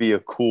that Mm-hmm. would be a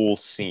cool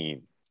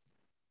scene.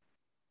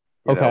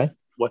 Okay.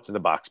 What's in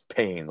the box?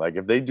 Pain. Like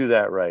if they do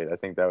that right, I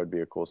think that would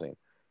be a cool scene.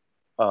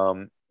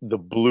 The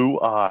blue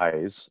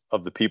eyes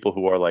of the people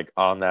who are like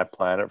on that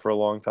planet for a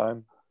long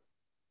time.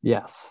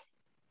 Yes.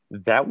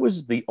 That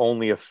was the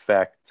only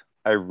effect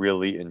I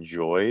really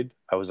enjoyed.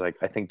 I was like,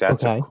 I think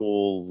that's a Okay.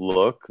 cool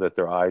look that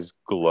their eyes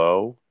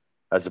glow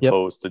as Yep.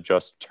 opposed to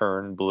just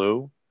turn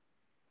blue.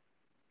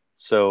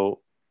 So,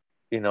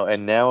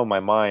 and now in my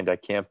mind, I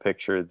can't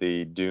picture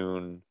the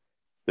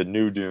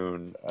new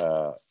Dune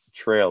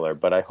trailer,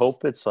 but I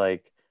hope it's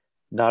like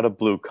not a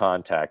blue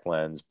contact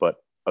lens,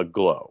 but a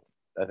glow.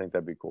 I think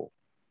that'd be cool.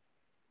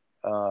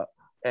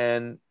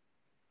 And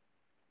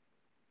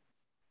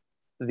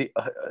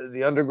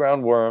the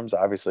underground worms,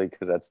 obviously,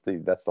 because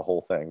that's the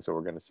whole thing. So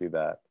we're going to see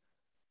that.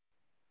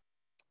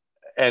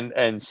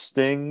 And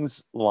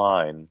Sting's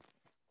line,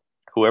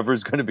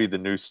 whoever's going to be the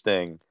new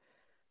Sting,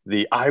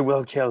 the "I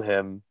will kill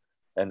him,"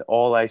 and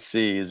all I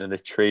see is an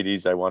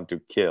Atreides I want to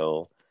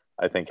kill.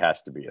 I think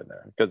has to be in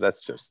there because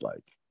that's just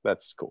like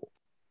that's cool.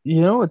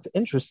 It's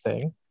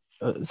interesting.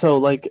 So,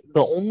 like,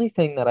 the only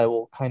thing that I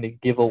will kind of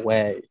give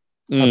away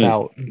Mm,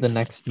 about the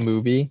next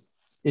movie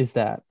is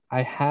that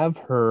I have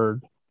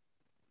heard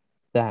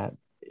that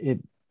it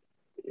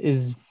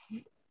is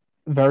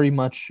very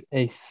much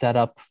a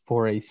setup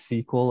for a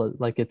sequel.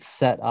 Like, it's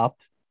set up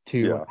to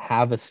yeah,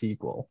 have a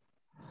sequel.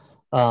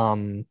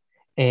 Um,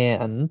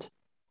 and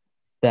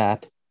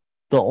that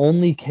the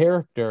only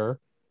character,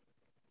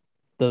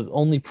 the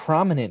only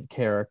prominent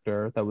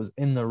character that was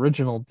in the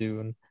original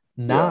Dune,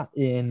 yeah. not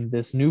in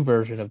this new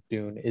version of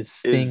Dune, is Is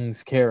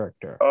Sting's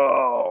character.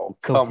 oh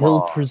So come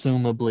he'll on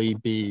presumably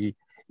be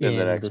in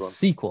the in next the one.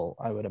 sequel,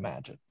 I would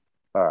imagine.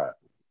 All right,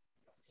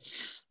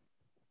 So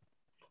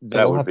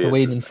that we'll would have be to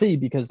wait and interesting. see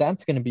because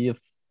that's going to be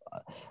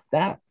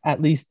that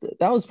at least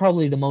that was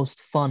probably the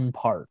most fun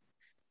part,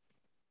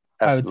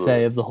 I would say,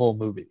 Absolutely. of the whole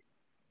movie.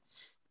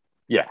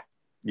 Yeah,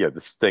 yeah. The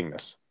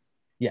Stingness.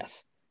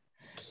 Yes.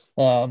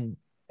 All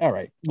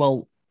right.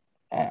 Well,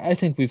 I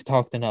think we've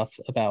talked enough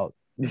about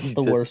the This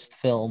worst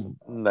film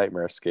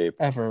Nightmare Escape.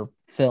 ever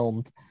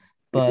filmed,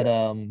 but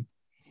Yes,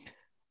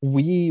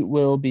 we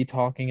will be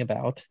talking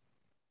about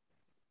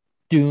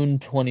Dune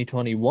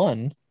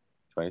 2021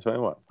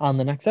 2021. on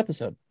the next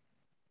episode.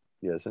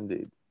 Yes,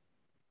 indeed.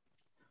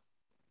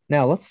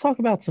 Now, let's talk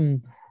about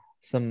some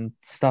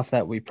stuff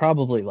that we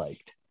probably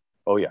liked.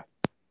 Oh yeah,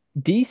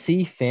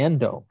 DC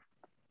fandom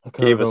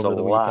gave occurred us a over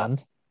the lot.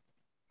 weekend.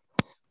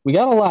 We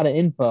got a lot of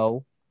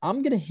info.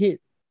 I'm gonna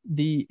hit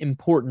the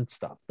important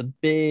stuff, the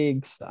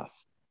big stuff.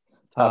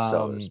 Top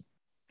sellers. Um,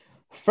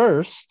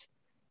 First,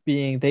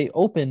 being they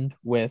opened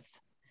with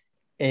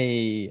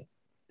a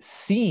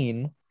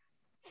scene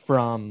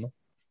from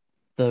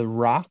the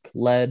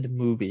Rock-led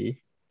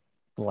movie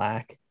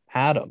Black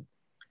Adam.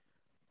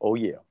 Oh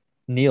yeah,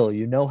 Neil,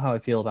 you know how I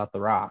feel about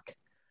The Rock.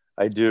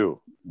 I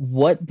do.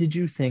 What did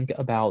you think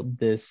about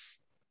this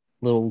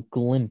little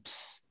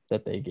glimpse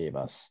that they gave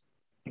us?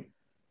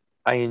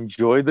 I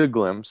enjoy the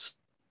glimpse.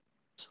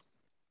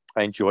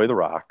 I enjoy The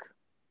Rock.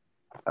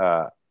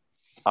 Uh,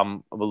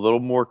 I'm a little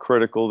more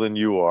critical than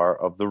you are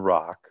of The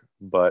Rock,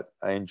 but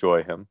I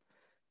enjoy him.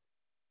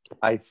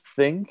 I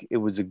think it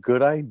was a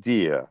good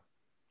idea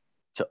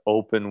to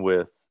open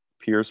with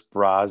Pierce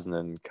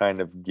Brosnan kind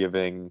of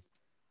giving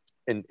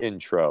an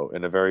intro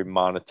in a very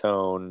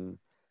monotone,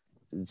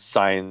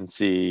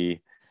 sciency,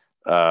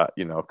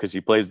 because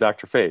he plays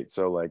Dr. Fate,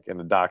 so like in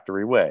a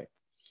doctory way.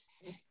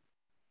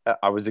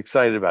 I was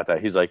excited about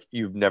that. He's like,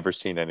 "You've never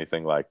seen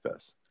anything like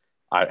this,"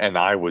 and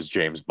I was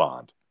James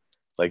Bond.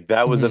 Like Mm-hmm.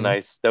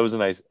 that was a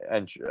nice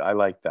entry. I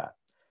like that.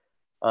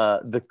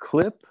 The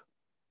clip,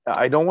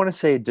 I don't want to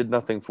say it did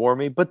nothing for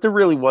me, but there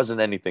really wasn't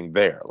anything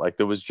there. Like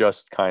there was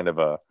just kind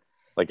of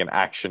like an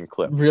action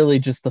clip. Really,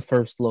 just the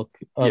first look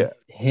of Yeah,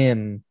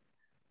 him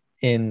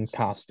in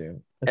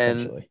costume,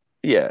 and essentially.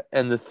 yeah,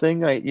 and the thing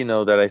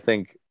that I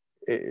think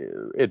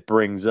it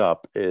brings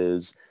up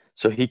is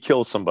so he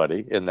kills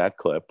somebody in that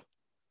clip,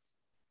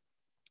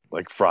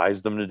 like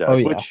fries them to Oh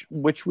death, yeah.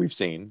 which we've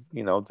seen.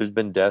 You know, there's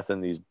been death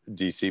in these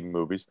DC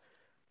movies,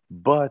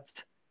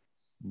 but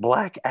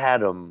Black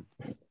Adam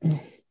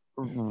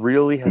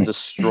really has a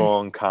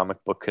strong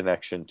comic book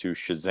connection to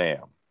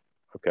Shazam.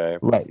 Okay.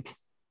 Right.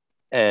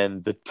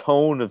 And the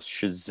tone of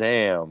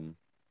Shazam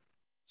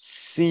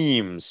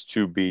seems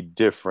to be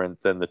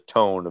different than the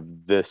tone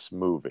of this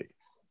movie.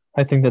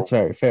 I think that's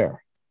very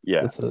fair.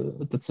 Yeah.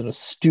 That's an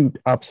astute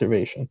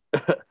observation.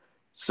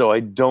 So I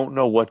don't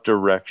know what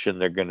direction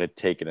they're going to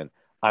take it in.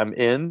 I'm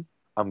in.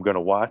 I'm going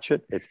to watch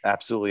it. It's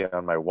absolutely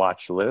on my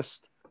watch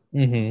list.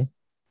 Mm-hmm.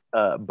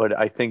 But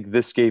I think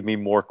this gave me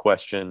more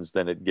questions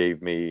than it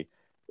gave me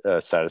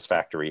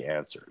satisfactory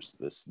answers.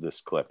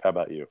 This clip. How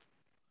about you?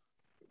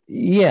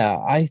 Yeah,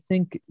 I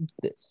think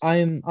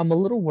I'm a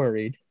little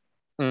worried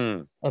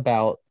Mm,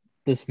 about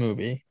this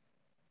movie,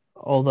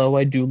 although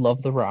I do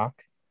love The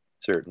Rock,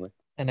 certainly.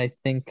 and I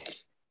think,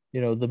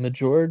 the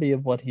majority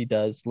of what he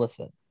does,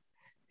 listen,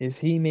 is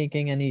he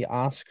making any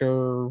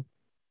Oscar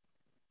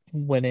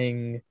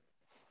winning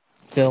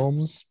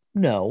films?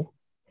 No.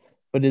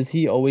 But is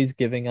he always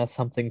giving us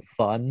something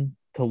fun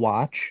to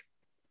watch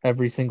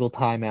every single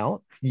time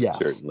out? Yes,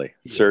 Certainly.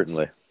 he is.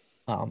 Certainly.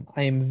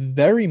 I am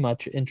very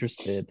much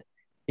interested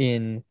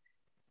in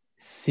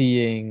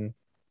seeing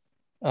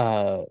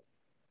uh,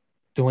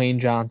 Dwayne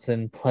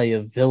Johnson play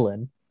a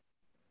villain,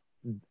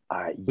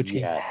 which he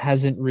Yes.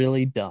 hasn't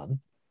really done.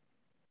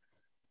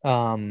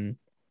 I'm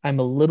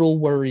a little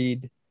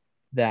worried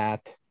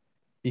that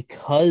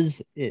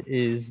because it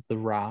is The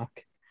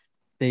Rock,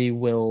 they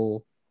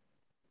will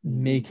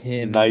make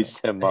him Nice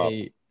him up.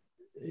 a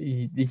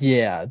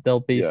yeah, they'll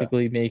Yeah.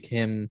 basically make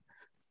him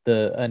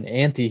the an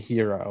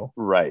anti-hero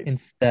Right.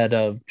 instead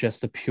of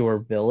just a pure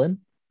villain.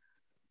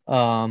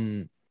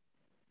 Um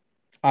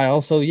I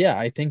also, yeah,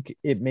 I think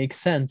it makes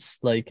sense.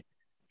 Like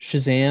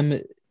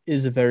Shazam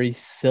is a very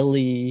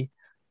silly,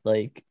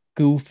 like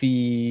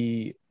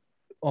goofy,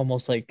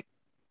 almost like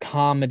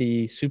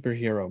comedy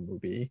superhero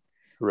movie,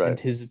 and Right.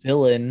 his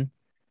villain,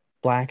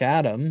 Black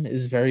Adam,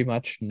 is very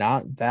much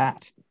not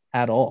that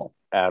at all.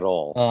 At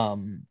all.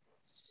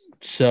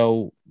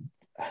 So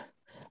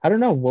I don't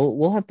know.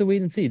 We'll have to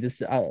wait and see.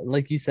 This,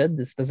 like you said,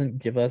 this doesn't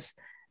give us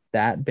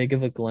that big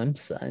of a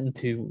glimpse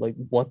into like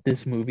what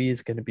this movie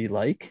is going to be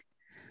like.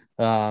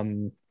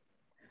 Um,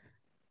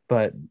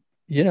 but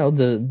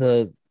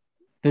the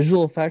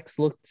visual effects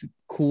looked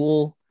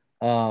cool.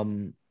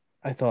 Um,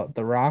 I thought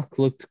The Rock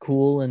looked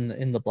cool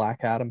in the Black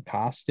Adam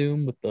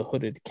costume with the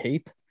hooded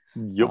cape.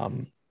 Yep.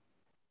 Um,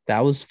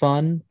 that was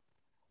fun.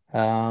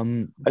 I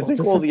We'll think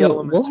just all have the we'll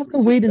elements have were to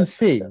wait and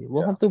suggested see. to him.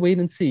 We'll Yeah. have to wait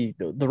and see.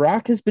 The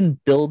Rock has been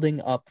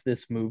building up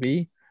this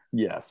movie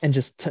Yes. and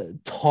just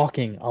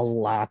talking a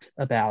lot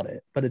about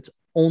it, but it's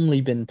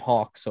only been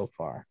talk so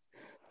far.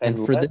 And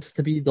And for this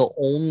to let's be the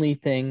only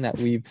thing that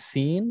we've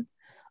seen,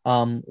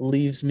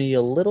 leaves me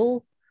a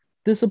little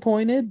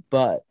disappointed,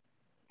 but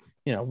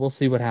we'll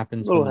see what a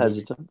happens when little the movie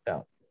hesitant. comes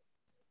out.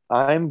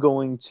 I'm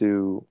going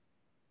to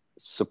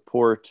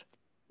support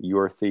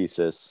your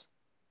thesis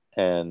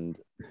and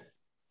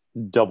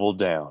double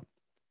down.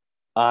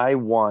 I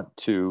want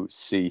to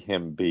see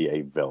him be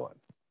a villain.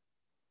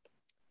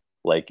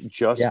 Like Yeah,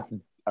 just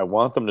I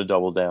want them to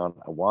double down.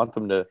 I want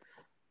them to,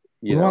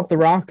 we want The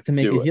Rock to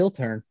make a do it. heel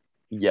turn.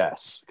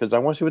 Yes, because I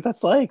want to see what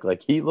that's like.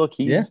 Like Yeah,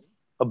 he's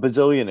a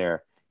bazillionaire.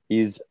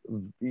 He's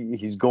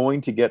he's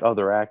going to get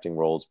other acting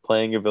roles.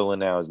 Playing a villain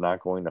now is not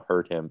going to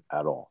hurt him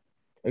at all.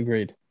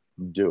 agreed.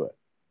 Do it.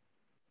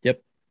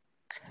 Yep.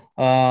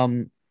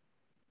 Um,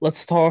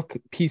 let's talk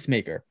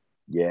Peacemaker.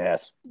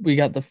 Yes. We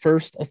got the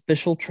first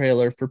official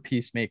trailer for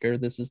Peacemaker.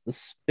 This is the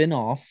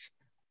spin-off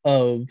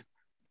of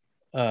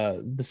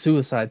the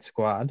Suicide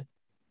Squad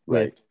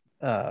with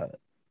Right. uh,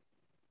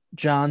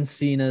 John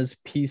Cena's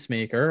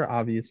Peacemaker,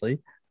 obviously,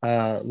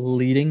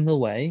 leading the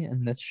way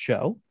in this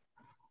show.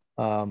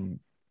 Um,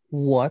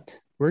 what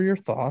were your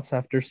thoughts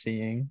after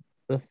seeing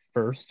the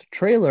first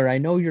trailer? I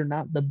know you're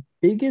not the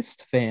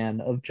biggest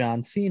fan of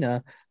John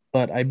Cena,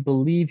 but I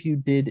believe you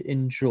did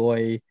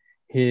enjoy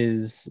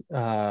his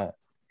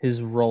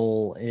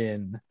role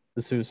in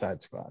the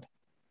Suicide Squad.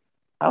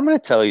 I'm going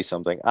to tell you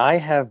something. I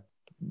have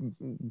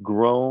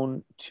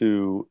grown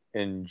to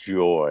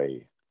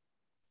enjoy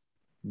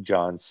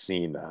John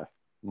Cena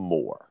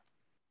more.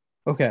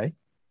 Okay.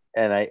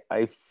 And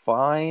I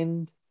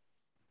find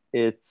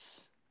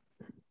it's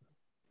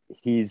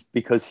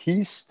because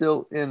he's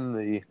still in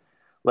the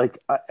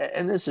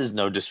and this is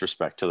no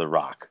disrespect to The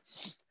Rock,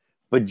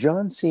 but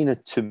John Cena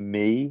to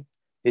me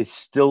is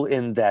still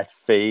in that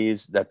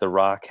phase that The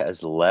Rock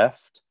has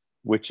left,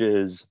 which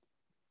is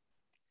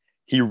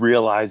he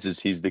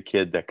realizes he's the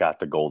kid that got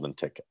the golden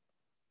ticket.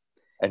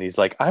 And he's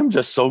like, I'm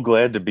just so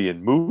glad to be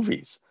in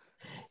movies.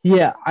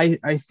 Yeah,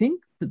 I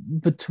think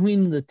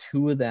between the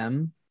two of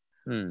them,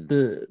 Hmm.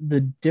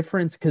 the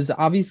difference, because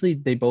obviously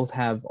they both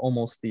have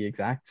almost the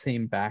exact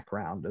same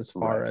background as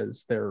far Right.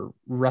 as their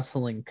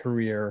wrestling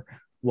career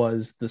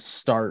was the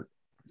start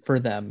for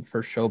them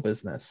for show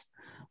business.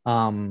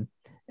 Um,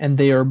 and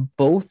they are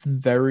both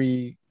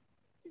very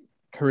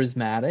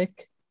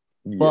charismatic,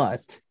 Yes.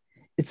 but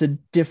it's a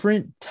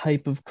different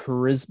type of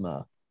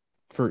charisma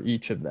for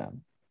each of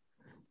them.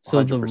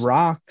 So The 100%.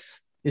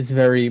 Rock's is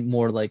very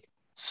more like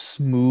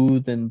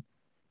smooth and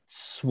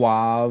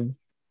suave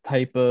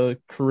type of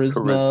charisma,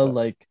 Charisma.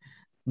 like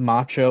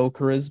macho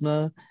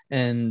charisma,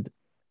 and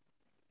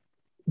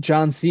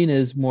John Cena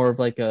is more of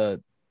like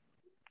a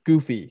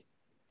goofy,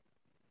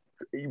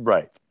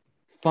 Right.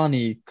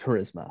 funny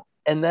charisma.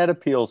 And that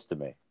appeals to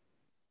me.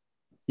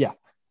 Yeah.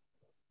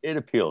 It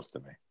appeals to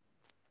me.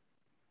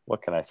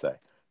 What can I say?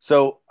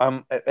 So,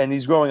 and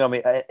he's growing on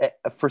me.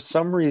 For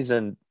some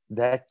reason,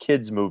 that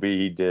kids movie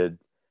he did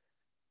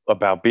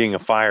about being a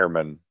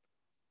fireman,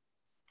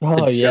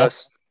 Oh yeah.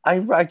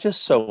 I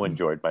just so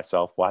enjoyed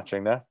myself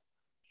watching that.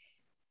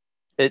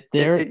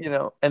 There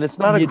And it's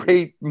not a you,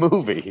 great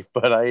movie,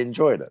 but I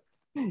enjoyed it.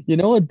 you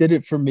know what did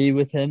it for me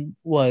with him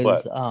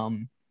was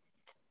But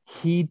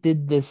he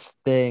did this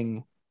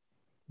thing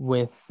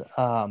with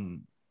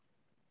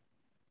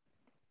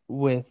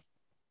with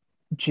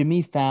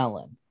Jimmy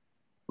Fallon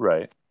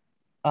right,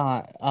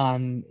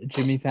 on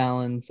Jimmy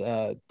Fallon's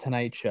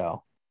Tonight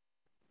Show,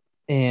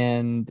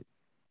 and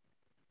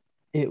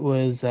it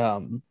was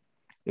um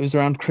it was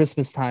around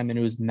Christmas time, and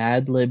it was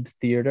Mad Lib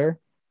Theater,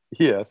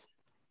 yes,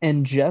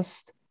 and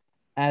just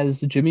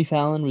as Jimmy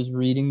Fallon was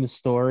reading the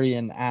story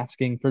and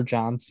asking for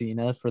John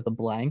Cena for the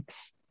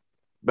blanks,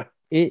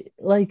 it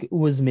like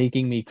was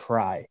making me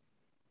cry.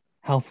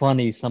 How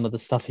funny some of the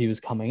stuff he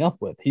was coming up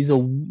with. He's a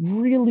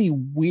really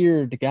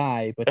weird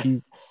guy, but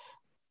he's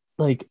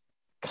like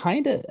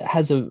kind of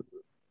has a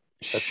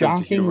a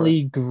sense of humor,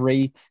 shockingly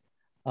great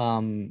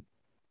um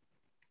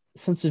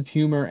sense of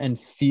humor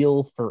and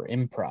feel for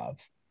improv,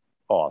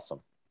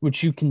 awesome.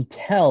 which you can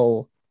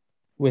tell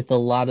with a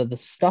lot of the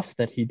stuff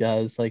that he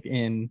does, like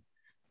in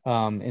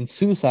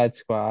Suicide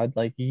Squad.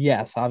 Like,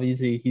 yes,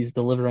 obviously he's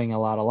delivering a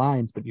lot of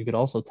lines, but you could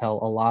also tell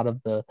a lot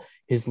of the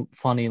his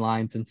funny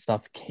lines and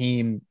stuff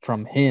came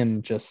from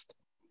him just,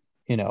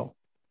 you know,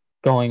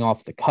 going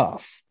off the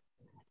cuff.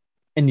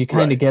 And you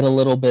kind of Right, get a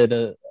little bit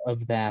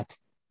of that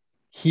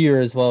here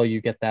as well.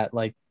 You get that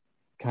like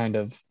kind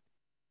of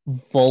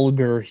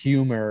vulgar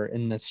humor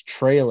in this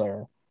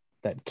trailer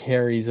that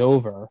carries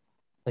over,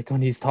 like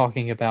when he's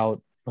talking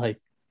about like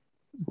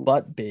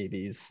butt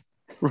babies.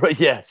 right,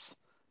 yes.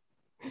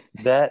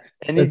 That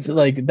and he That's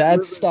like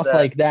that's delivers stuff that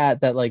like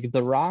that like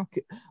The Rock.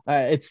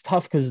 It's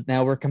tough because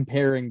now we're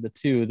comparing the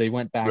two. They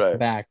went back to right.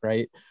 back,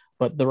 right?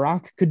 But The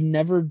Rock could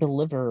never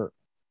deliver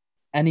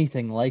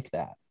anything like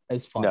that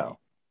as funny. No,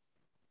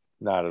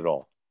 not at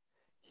all.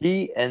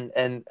 He and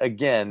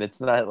again,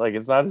 it's not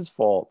his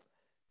fault,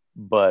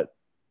 but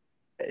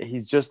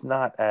he's just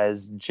not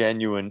as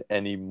genuine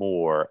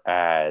anymore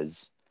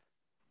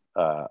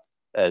uh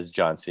as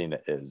John Cena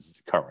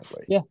is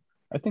currently. Yeah,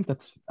 I think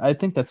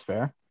that's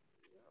fair.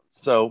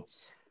 So,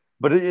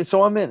 but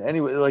so I'm in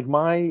anyway. Like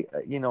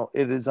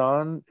it is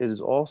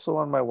also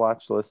on my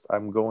watch list.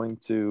 I'm going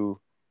to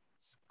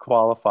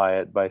qualify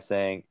it by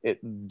saying it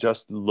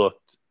just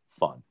looked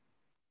fun.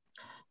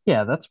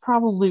 Yeah, that's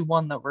probably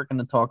one that we're going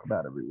to talk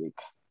about every week.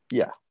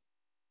 Yeah,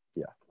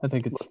 yeah, I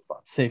think it's looked fun.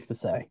 safe to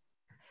say.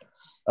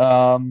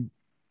 Um,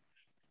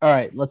 all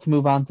right, let's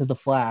move on to The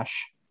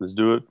Flash. Let's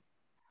do it.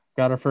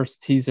 Got our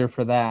first teaser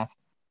for that.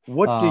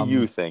 What do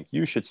you Um, think?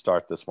 You should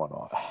start this one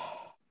off.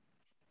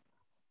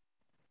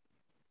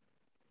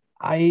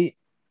 I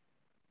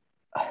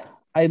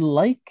I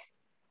like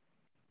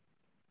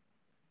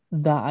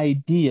the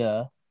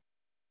idea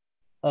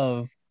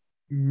of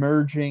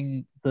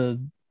merging the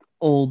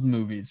old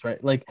movies,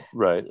 right? Like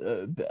Right,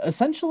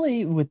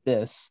 essentially with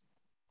this,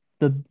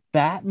 the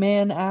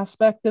Batman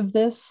aspect of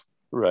this,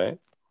 right.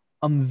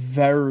 I'm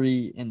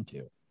very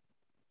into.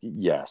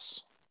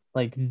 Yes,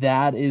 Like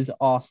that is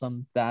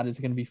awesome. That is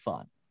going to be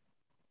fun.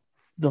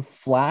 The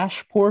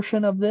Flash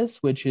portion of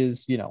this, which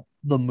is,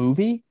 the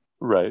movie,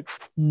 right.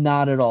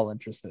 not at all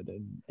interested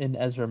in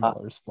Ezra I,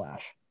 Miller's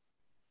Flash.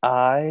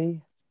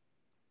 I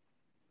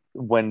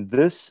when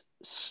this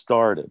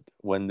started,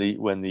 when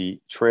the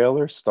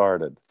trailer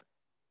started,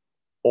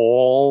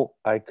 all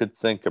I could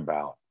think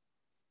about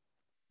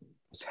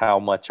was how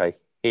much I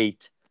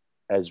hate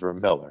Ezra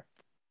Miller.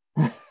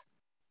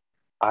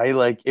 I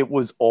like it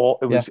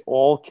Yeah. was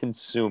all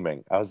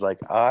consuming. I was like,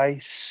 I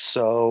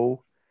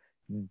so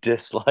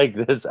dislike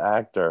this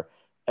actor.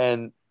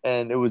 And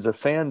it was a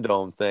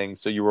fandom thing.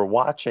 So you were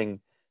watching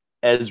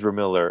Ezra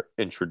Miller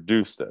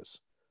introduce this.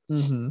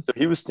 Mm-hmm. So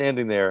he was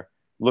standing there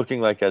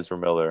looking like Ezra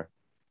Miller,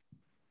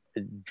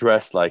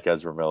 dressed like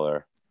Ezra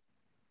Miller,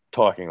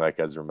 talking like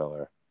Ezra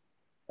Miller.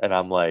 And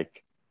I'm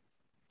like,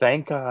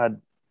 thank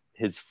God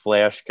his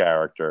Flash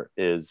character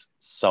is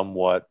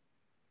somewhat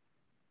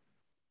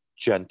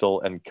gentle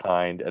and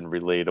kind and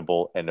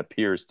relatable and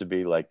appears to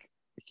be like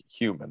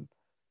human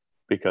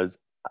because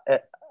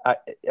I,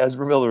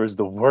 Ezra Miller is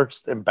the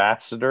worst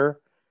ambassador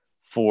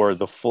for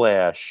the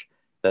Flash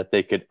that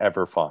they could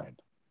ever find.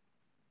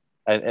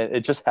 And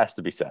it just has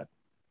to be said.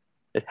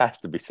 It has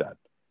to be said.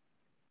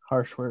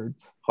 Harsh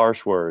words.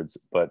 Harsh words,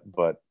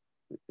 but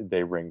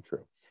they ring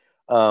true.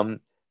 Um,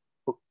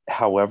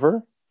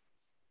 however,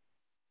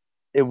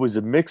 it was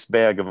a mixed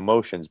bag of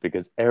emotions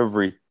because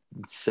every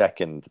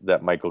second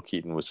that Michael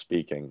Keaton was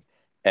speaking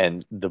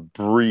and the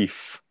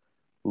brief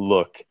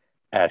look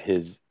at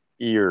his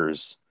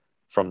ears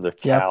from the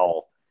Yep.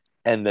 cowl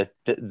and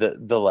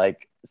the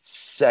like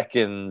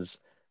seconds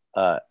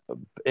uh,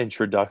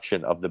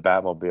 introduction of the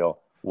Batmobile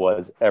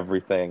was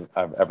everything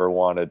I've ever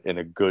wanted in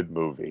a good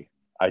movie.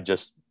 I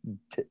just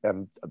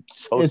I'm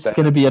so It's sad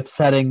going to be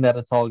upsetting that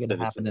it's all going to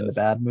that it's in happen in the this.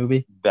 bad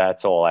movie.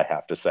 That's all I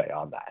have to say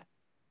on that.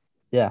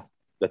 Yeah.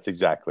 That's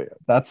exactly it.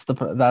 That's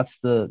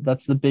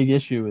the big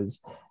issue is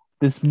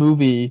this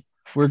movie,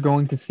 we're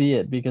going to see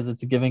it because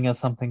it's giving us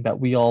something that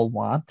we all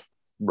want,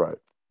 Right.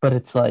 but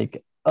it's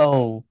like,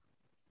 oh,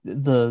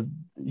 the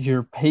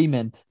your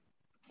payment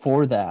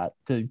for that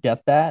to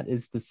get that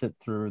is to sit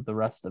through the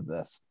rest of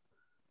this.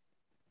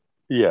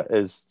 Yeah,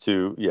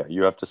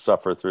 you have to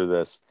suffer through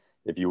this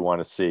if you want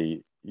to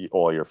see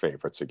all your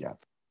favorites again.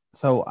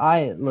 So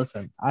I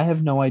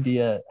have no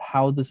idea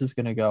how this is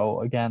going to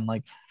go. Again,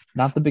 like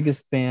not the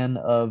biggest fan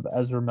of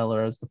Ezra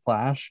Miller as the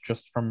Flash,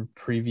 just from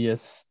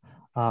previous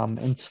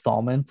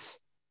installments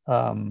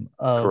of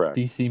Correct.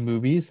 DC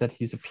movies that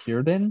he's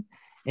appeared in.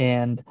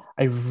 And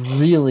I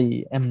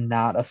really am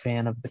not a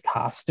fan of the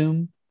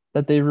costume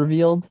that they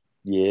revealed,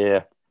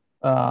 Yeah,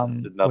 did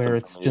where nothing for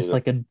it's me just either.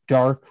 like a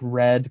dark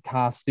red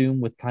costume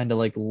with kind of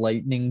like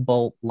lightning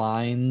bolt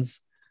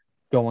lines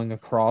going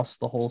across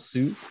the whole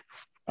suit.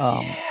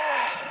 Um,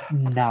 Yeah.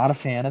 not a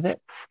fan of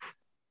it.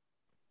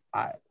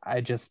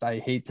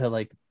 I hate to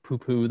like poo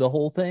poo the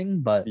whole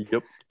thing, but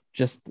Yep.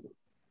 just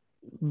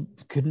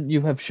couldn't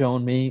you have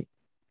shown me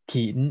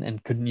Keaton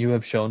and couldn't you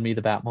have shown me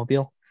the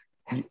Batmobile?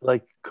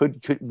 Like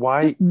could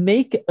why Just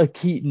make a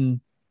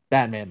Keaton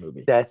Batman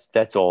movie.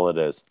 that's all it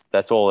is.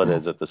 That's all it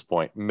is at this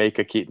point. Make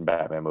a Keaton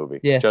Batman movie.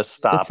 Yeah,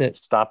 Just that's it.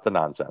 stop the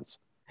nonsense.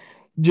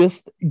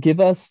 Just give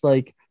us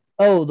like,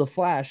 oh, the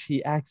Flash,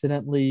 he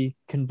accidentally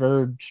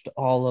converged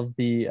all of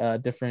the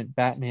different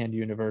Batman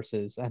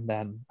universes and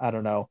then, I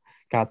don't know,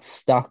 got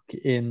stuck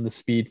in the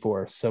Speed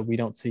Force, so we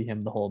don't see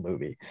him the whole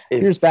movie.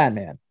 If Here's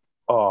Batman.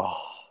 oh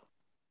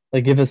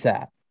Like, give us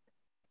that.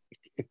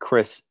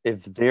 Chris,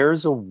 if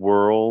there's a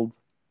world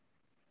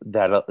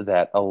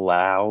that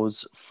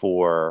allows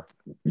for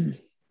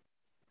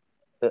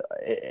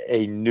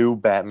a new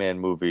Batman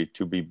movie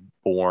to be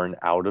born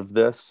out of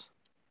this,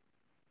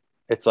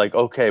 it's like,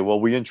 okay, well,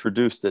 we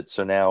introduced it,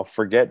 so now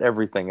forget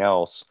everything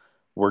else.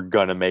 We're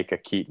gonna make a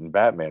Keaton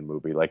Batman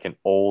movie, like an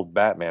old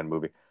Batman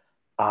movie.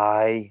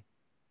 I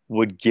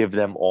would give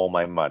them all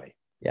my money.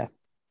 Yeah.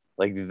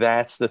 Like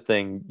that's the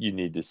thing you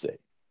need to see.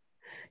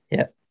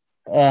 Yeah.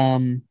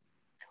 Um,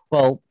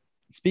 well,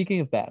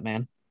 speaking of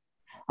Batman,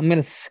 I'm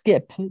gonna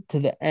skip to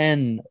the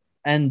end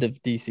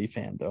of DC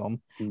Fandom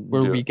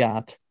where Do we it.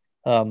 got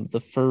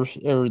the first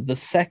or the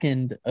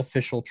second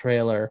official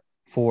trailer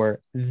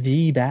for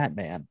The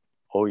Batman,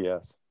 Oh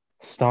yes.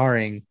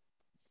 starring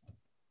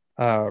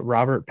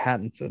Robert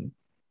Pattinson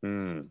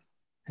Mm.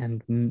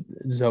 and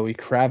Zoe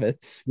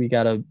Kravitz. We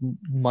got a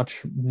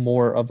much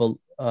more of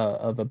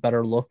a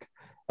better look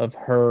of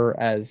her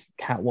as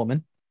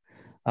Catwoman.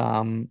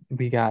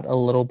 We got a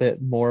little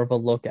bit more of a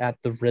look at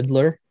the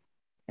Riddler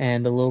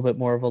and a little bit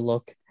more of a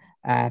look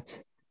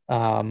at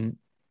um,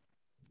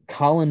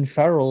 Colin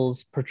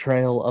Farrell's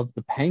portrayal of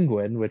the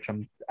Penguin, which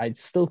I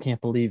still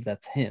can't believe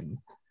that's him.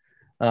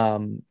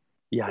 Um,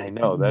 Yeah, I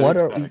know. That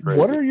is kind of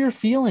what crazy. are your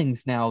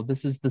feelings now?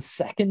 This is the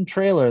second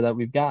trailer that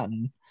we've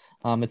gotten.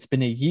 It's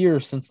been a year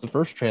since the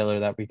first trailer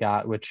that we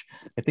got, which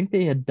I think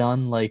they had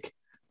done like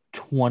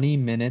 20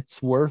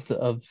 minutes worth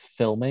of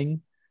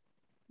filming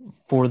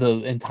for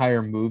the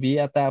entire movie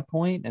at that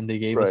point, and they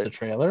gave us a Right.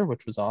 trailer,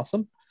 which was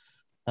awesome.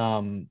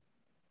 Um,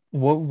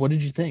 what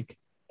did you think?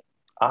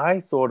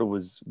 I thought it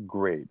was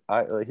great.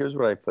 Here's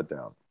what I put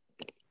down.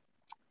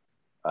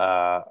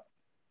 Uh,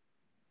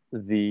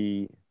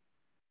 the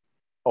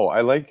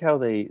I like how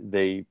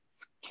they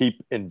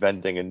keep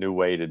inventing a new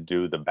way to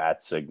do the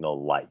bat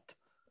signal light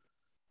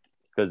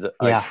because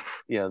like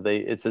Yeah, they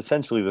it's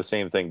essentially the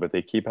same thing, but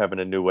they keep having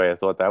a new way. I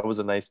thought that was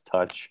a nice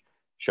touch,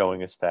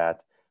 showing us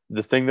that.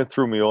 The thing that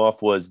threw me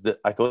off was that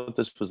I thought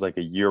this was like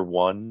a year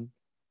one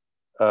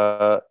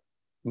uh,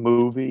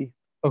 movie.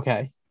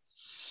 okay,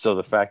 So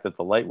the fact that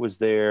the light was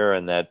there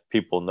and that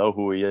people know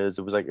who he is,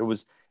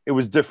 it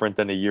was different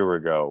than a year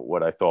ago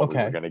what I thought we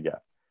were okay. going to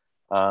get.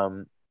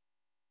 Um,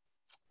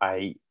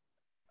 I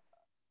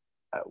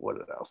what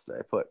else did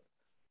I put?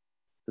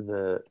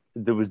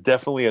 There was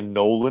definitely a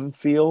Nolan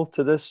feel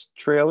to this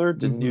trailer.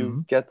 Didn't you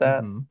Mm-hmm. get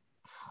that? Mm-hmm.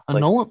 A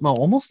Like Nolan, no,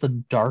 almost a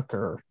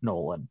darker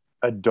Nolan.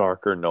 a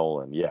darker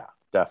Nolan, yeah,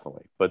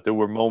 definitely. But there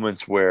were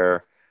moments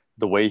where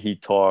the way he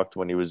talked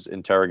when he was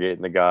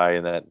interrogating the guy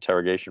in that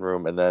interrogation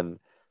room, and then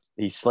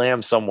he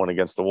slammed someone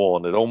against the wall,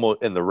 and it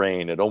almost in the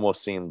rain, it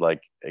almost seemed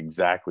like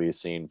exactly a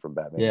scene from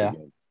Batman Yeah,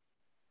 Begins.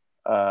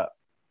 Uh,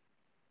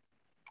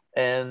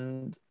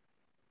 and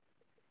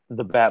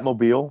the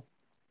Batmobile,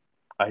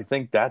 I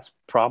think that's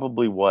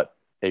probably what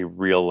a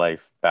real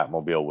life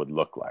Batmobile would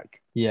look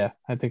like. yeah,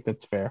 I think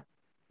that's fair.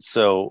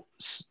 So,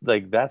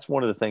 like, that's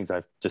one of the things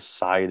I've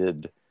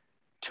decided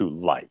to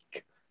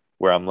like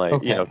where I'm like,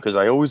 Okay. because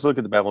I always look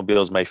at the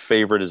Batmobiles. My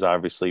favorite is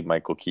obviously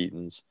Michael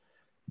Keaton's,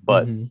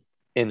 but Hmm.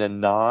 in a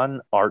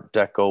non-Art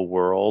Deco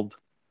world,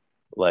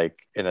 like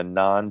in a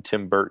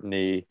non-Tim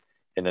Burton-y,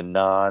 in a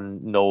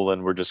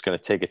non-Nolan, we're just going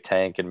to take a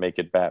tank and make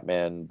it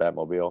Batman,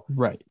 Batmobile.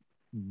 Right.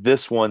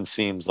 This one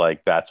seems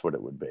like that's what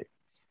it would be.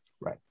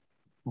 Right.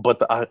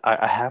 But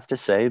I have to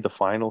say, the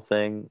final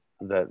thing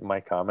that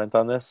my comment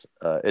on this,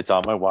 it's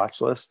on my watch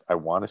list. I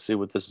want to see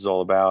what this is all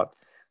about.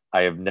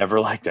 I have never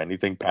liked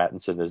anything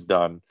Pattinson has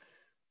done.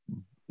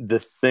 The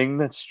thing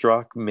that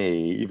struck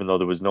me, even though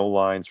there was no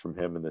lines from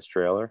him in this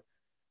trailer,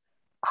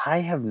 I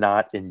have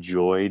not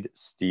enjoyed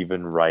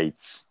Stephen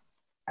Wright's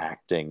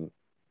acting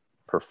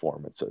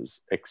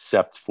performances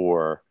except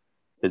for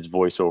his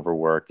voiceover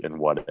work in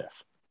What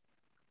If.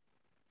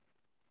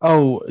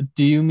 Oh,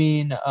 do you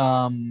mean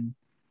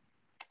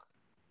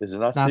Is it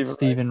not not Stephen Wright?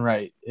 Stephen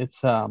Wright?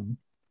 It's oh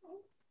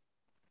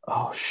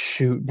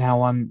shoot,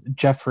 now I'm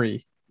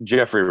Jeffrey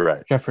Jeffrey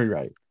Wright. Jeffrey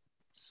Wright.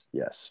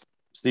 Yes.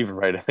 Stephen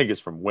Wright, I think, is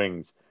from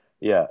Wings.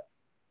 Yeah.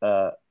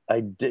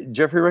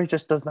 Jeffrey Wright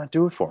just does not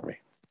do it for me.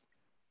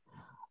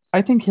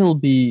 I think he'll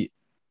be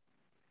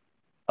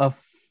a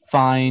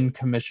fine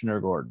Commissioner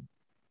Gordon,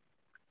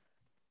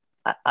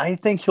 I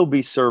think he'll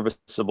be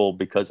serviceable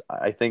because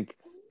I think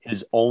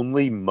his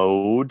only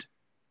mode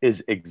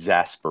is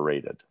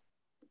exasperated.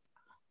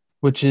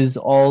 which is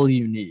all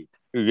you need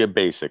Yeah,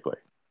 basically.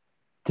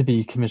 to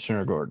be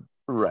Commissioner Gordon.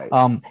 Right.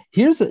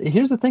 Here's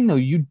the thing though,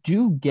 you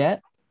do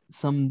get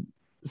some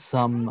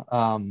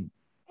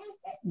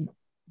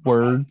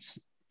words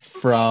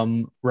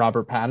from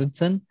Robert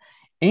Pattinson,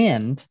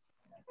 and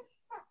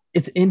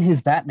it's in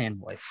his Batman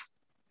voice.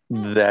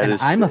 That And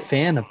is I'm true. a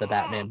fan of the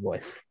Batman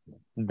voice.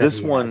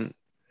 This one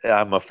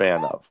I'm a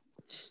fan of.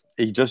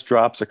 He just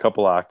drops a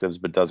couple octaves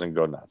but doesn't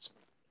go nuts.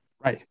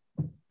 Right.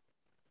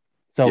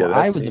 So Yeah, I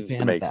that was a seems to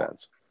fan of make that.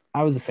 sense.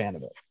 I was a fan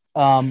of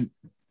it.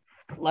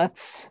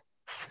 Let's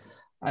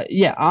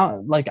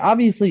like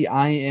obviously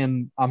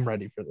I'm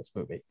ready for this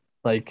movie.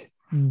 Like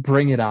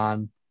bring it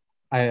on.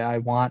 I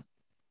want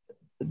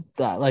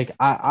that. Like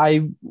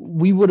I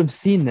we would have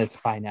seen this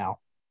by now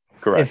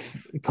Correct.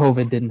 if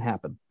COVID didn't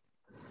happen.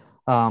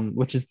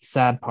 Which is the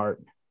sad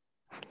part.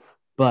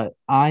 But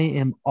I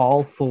am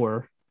all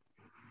for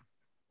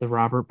the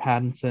Robert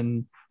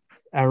Pattinson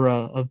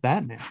era of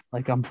Batman.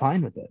 Like I'm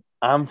fine with it.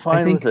 I'm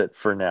fine with it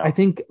for now. I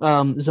think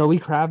Zoe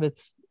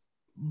Kravitz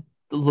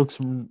looks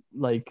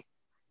like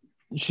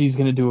she's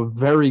going to do a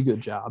very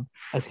good job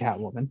as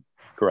Catwoman.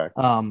 Correct.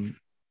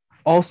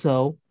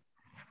 Also,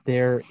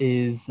 there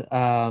is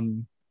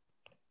oh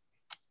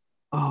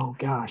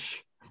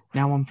gosh,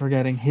 now I'm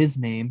forgetting his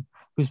name.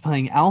 Who's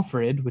playing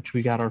Alfred, which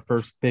we got our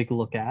first big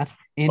look at.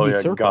 Andy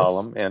Serkis.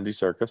 Gollum, Andy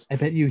Serkis. I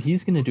bet you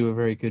he's going to do a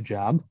very good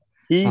job.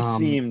 He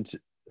seemed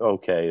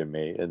okay to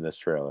me in this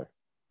trailer.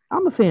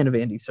 I'm a fan of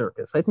Andy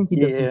Serkis. I think he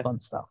does some fun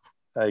stuff.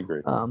 I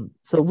agree.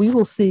 So we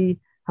will see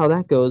how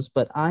that goes,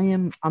 but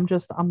I'm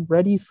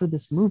ready for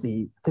this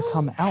movie to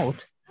come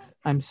out.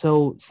 I'm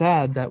so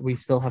sad that we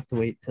still have to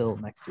wait till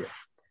next year.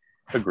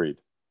 Agreed.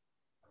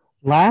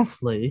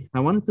 Lastly,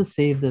 I wanted to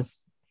save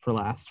this for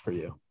last for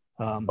you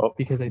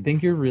because I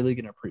think you're really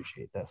going to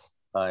appreciate this.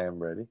 I am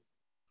ready.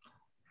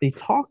 They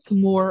talked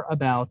more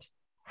about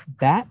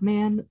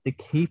Batman the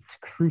Caped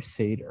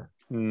Crusader.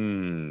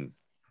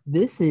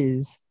 This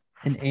is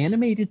an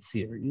animated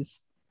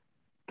series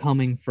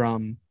coming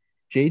from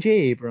J.J.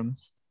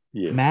 Abrams,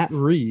 Matt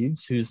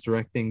Reeves, who's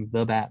directing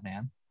The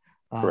Batman,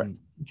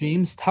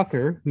 James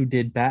Tucker, who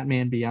did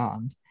Batman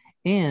Beyond,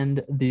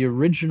 and the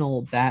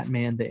original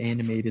Batman the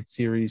Animated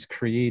Series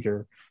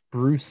creator,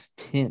 Bruce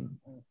Timm.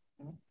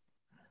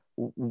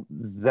 Go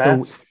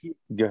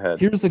ahead.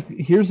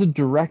 Here's a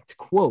direct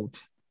quote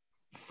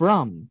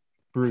from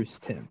Bruce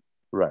Timm.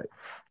 Right.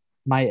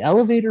 My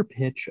elevator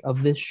pitch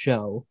of this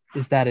show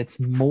is that it's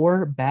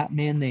more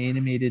Batman the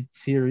Animated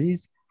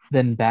Series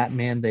than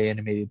Batman the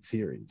Animated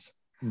Series.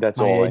 That's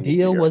my all. My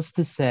idea was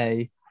to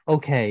say,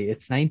 okay,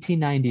 it's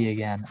 1990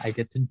 again. I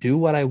get to do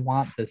what I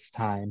want this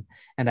time,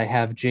 and I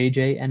have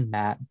JJ and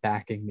Matt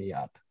backing me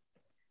up.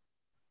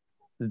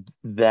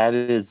 That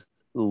is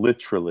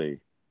literally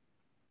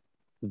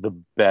the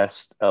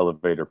best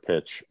elevator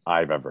pitch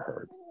I've ever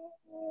heard.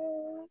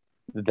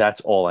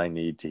 That's all I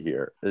need to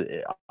hear.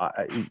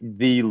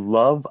 The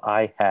love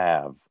I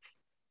have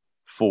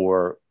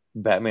for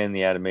Batman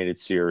the Animated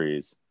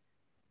Series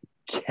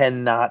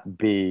cannot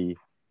be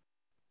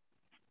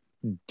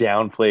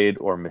downplayed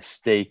or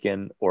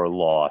mistaken or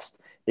lost.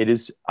 It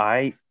is.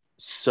 I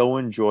so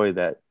enjoy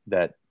that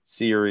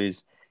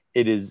series.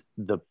 It is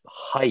the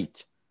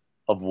height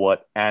of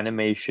what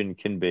animation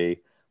can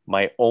be.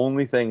 My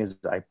only thing is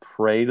I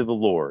pray to the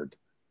Lord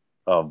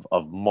of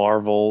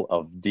Marvel,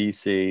 of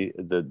DC,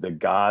 the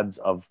gods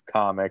of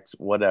comics,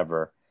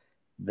 whatever,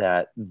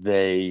 that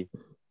they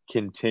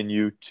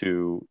continue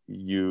to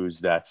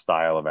use that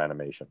style of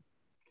animation.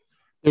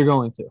 They're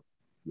going to.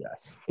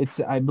 Yes.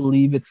 I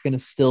believe it's going to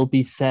still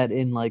be set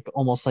in like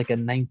almost like a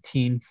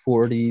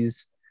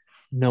 1940s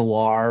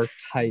noir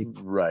type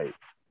right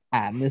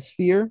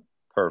atmosphere.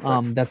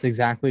 Perfect. That's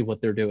exactly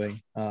what they're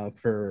doing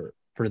for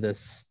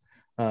this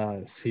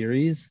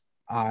series.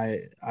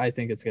 I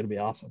think it's going to be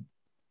awesome.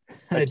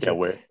 I can't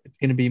wait. It's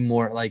going to be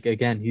more like,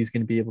 again, he's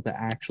going to be able to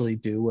actually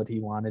do what he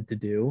wanted to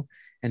do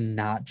and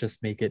not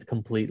just make it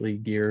completely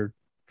geared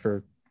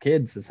for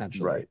kids,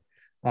 essentially.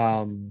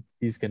 Right.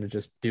 He's going to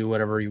just do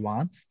whatever he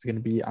wants. It's going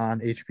to be on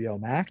HBO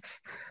Max.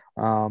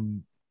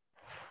 Um,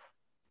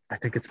 I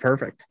think it's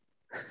perfect.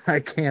 I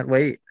can't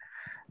wait.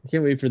 I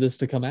can't wait for this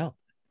to come out.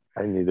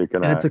 I neither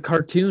can And I. it's a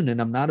cartoon,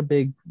 and I'm not a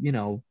big,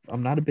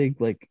 I'm not a big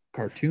like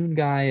cartoon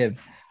guy. I've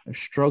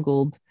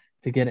struggled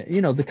to get it.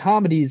 The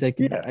comedies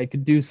Yeah. I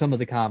could do some of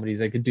the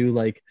comedies. I could do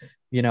like,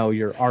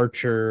 your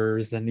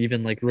Archers and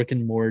even like Rick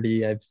and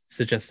Morty. I've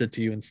suggested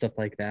to you and stuff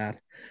like that.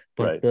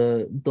 But Right.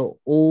 the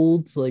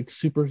old like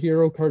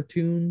superhero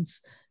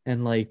cartoons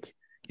and like,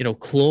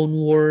 Clone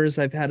Wars,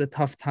 I've had a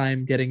tough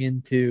time getting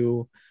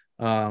into.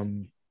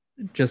 Um,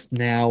 just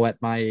now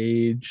at my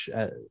age,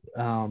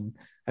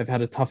 I've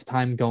had a tough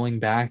time going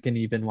back and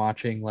even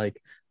watching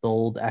like the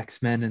old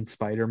X-Men and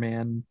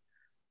Spider-Man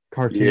Yeah.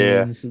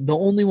 cartoons. The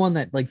only one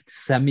that like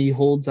semi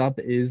holds up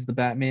is the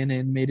Batman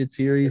animated It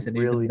series, and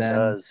even really then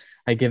does.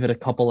 I give it a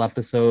couple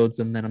episodes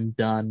and then I'm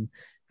done.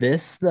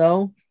 This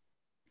though,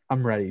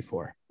 I'm ready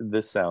for.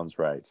 This sounds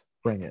right.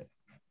 Bring it.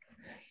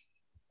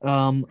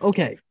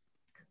 Okay.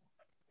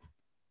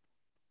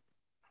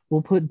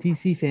 We'll put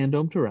DC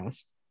fandom to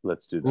rest.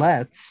 Let's do that.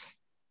 Let's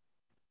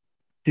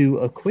do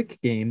a quick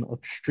game of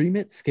stream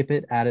it, skip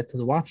it, add it to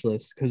the watch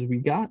list because we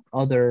got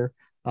other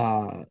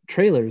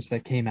trailers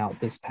that came out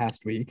this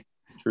past week.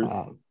 Truth.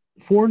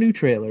 4 new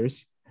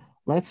trailers.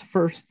 Let's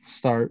first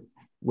start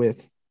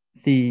with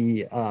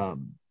the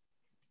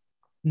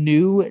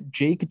new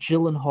Jake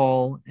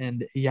Gyllenhaal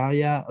and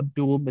Yahya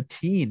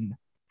Abdul-Mateen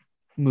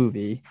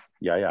movie,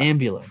 Yeah.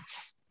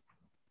 Ambulance.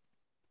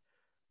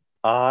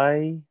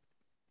 I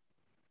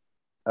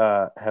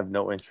have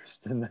no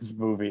interest in this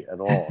movie at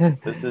all.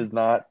 This is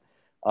not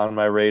on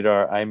my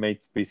radar. I may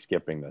be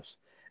skipping this.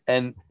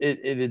 And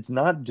it's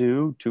not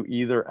due to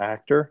either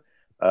actor.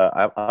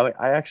 I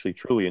actually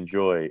truly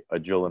enjoy a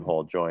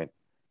Gyllenhaal joint,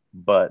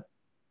 but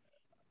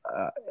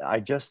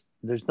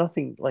there's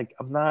nothing like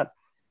I'm not.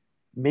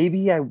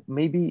 Maybe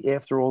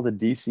after all the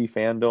DC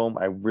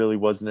fandom, I really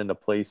wasn't in a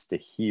place to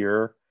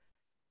hear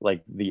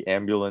like the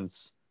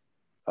ambulance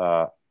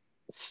uh,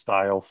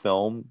 style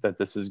film that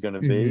this is going to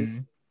be. Mm-hmm.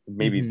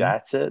 Maybe Mm-hmm.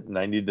 that's it, and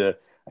I need to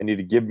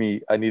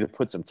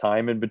put some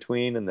time in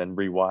between and then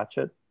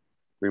rewatch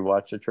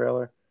the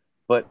trailer.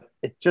 But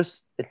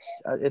it's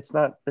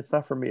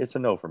not for me. It's a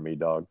no for me,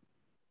 dog.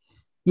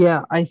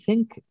 Yeah, I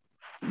think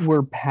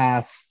we're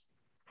past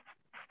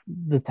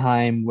the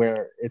time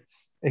where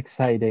it's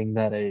exciting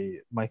that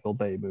a Michael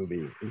Bay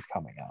movie is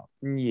coming out.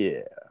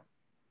 Yeah,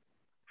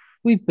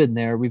 We've been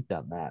there, we've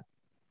done that.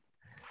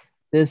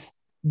 This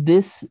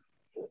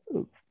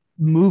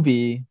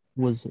movie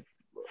was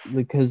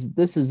because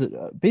this is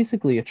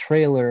basically a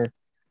trailer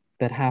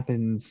that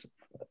happens.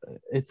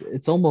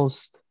 It's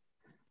almost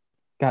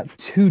got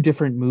 2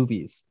 different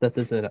movies that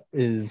this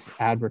is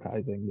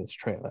advertising this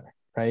trailer,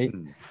 right?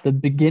 mm, The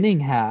beginning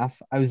half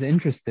I was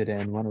interested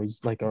in when it was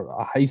like a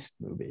heist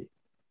movie.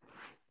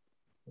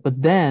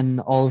 But then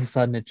all of a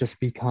sudden it just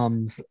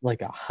becomes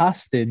like a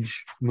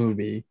hostage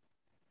movie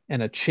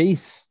and a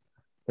chase,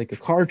 like a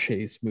car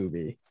chase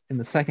movie in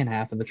the second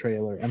half of the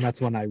trailer. And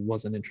that's when I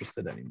wasn't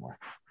interested anymore.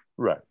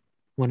 right.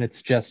 When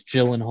it's just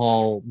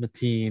Gyllenhaal,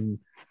 Mateen,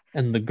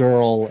 and the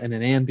girl in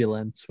an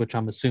ambulance, which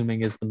I'm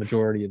assuming is the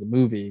majority of the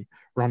movie,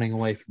 running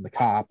away from the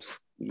cops.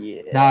 Not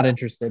Yeah,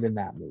 interested in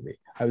that movie.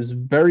 I was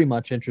very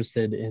much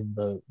interested in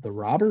the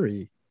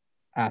robbery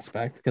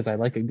aspect because I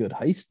like a good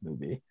heist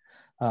movie.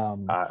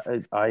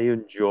 I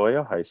enjoy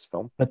a heist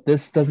film. But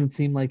this doesn't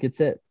seem like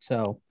it's it.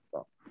 So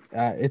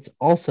it's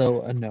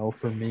also a no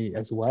for me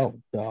as well,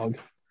 dog.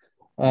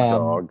 Um,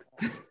 Dog.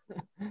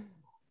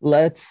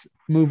 let's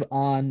move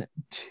on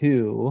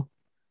to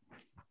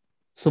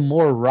some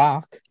more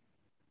rock,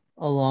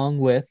 along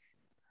with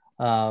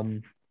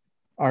um,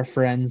 our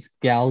friends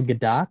Gal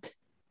Gadot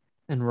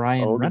and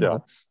Ryan Oh, yeah.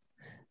 Reynolds.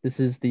 This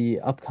is the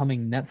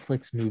upcoming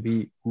Netflix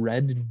movie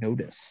Red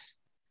Notice.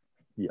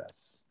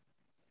 Yes.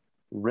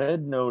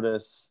 Red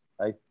Notice,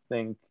 I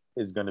think,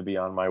 is going to be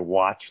on my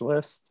watch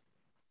list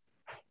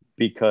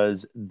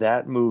because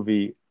that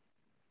movie,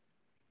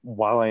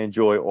 while I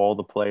enjoy all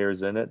the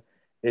players in it,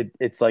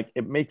 it's like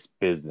it makes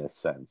business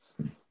sense.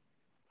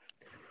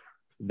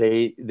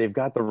 They've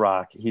got The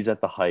Rock. He's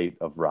at the height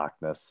of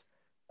rockness.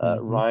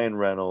 Mm-hmm. Ryan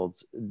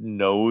Reynolds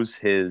knows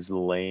his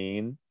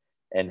lane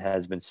and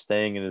has been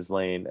staying in his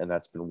lane, and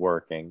that's been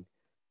working.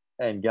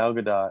 And Gal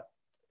Gadot,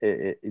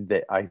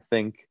 I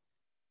think,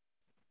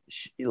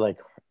 like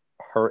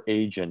her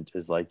agent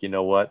is like, you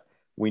know what?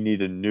 We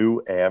need a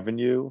new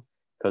avenue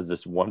because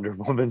this Wonder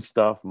Woman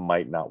stuff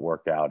might not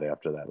work out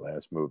after that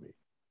last movie.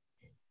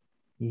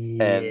 And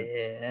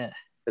Yeah.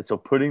 so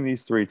putting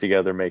these 3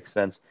 together makes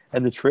sense.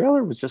 And the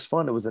trailer was just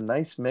fun. It was a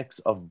nice mix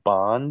of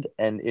Bond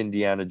and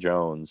Indiana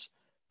Jones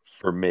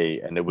for me.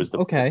 And it was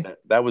Okay.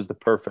 that was the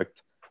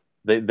perfect.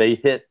 They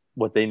hit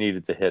what they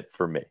needed to hit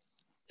for me.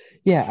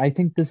 Yeah, I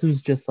think this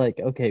was just like,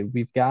 okay,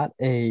 we've got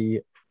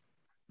a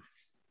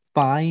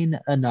fine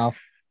enough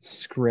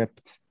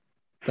script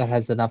that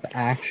has enough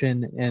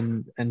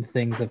action and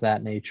things of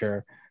that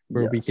nature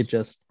where we could Yes.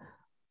 just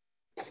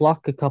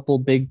pluck a couple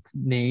big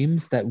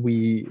names that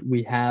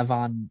we have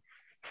on,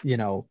 you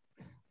know,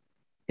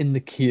 in the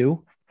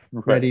queue,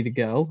 Right. ready to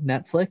go,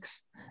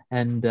 Netflix,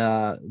 and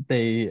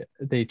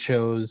they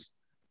chose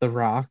The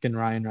Rock and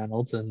Ryan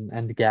Reynolds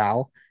and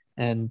Gal,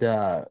 and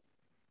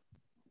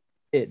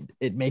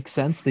it makes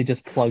sense. They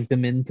just plugged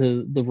them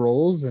into the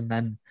roles and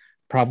then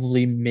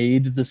probably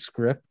made the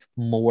script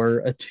more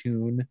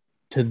attuned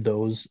to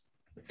those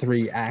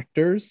three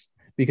actors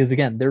because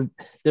again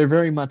they're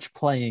very much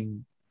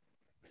playing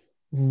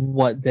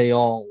what they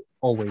all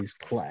always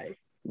play,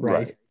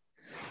 right?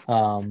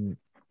 Right. um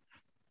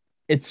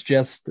it's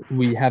just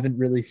we haven't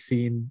really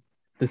seen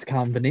this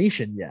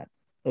combination yet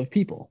of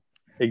people.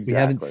 We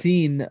haven't Exactly.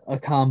 seen a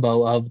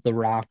combo of The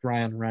Rock,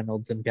 Ryan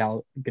Reynolds, and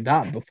Gal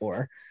Gadot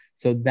before,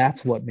 so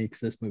that's what makes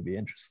this movie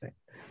interesting.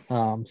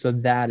 So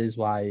that is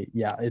why,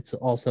 yeah, it's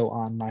also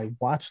on my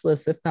watch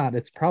list. If not,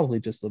 it's probably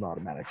just an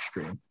automatic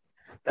stream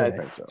for I me.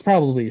 think so. It's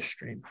probably a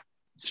stream.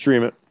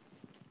 Stream it.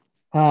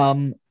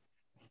 Um,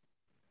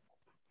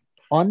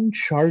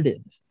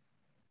 Uncharted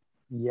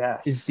is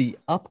Yes. the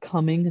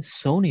upcoming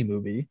Sony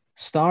movie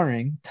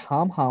starring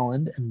Tom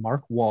Holland and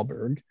Mark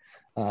Wahlberg,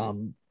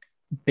 um,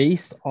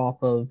 based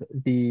off of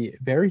the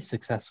very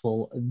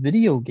successful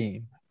video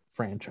game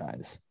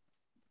franchise.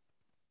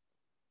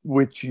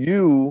 Which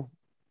you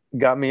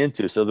got me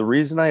into. So the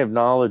reason I have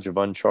knowledge of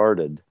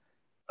Uncharted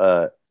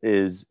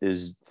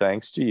is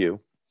thanks to you.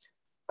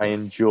 I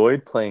Yes.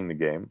 enjoyed playing the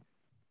game,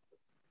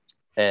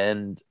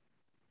 and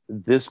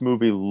this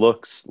movie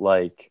looks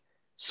like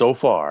so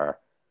far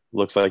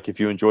looks like if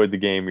you enjoyed the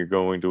game, you're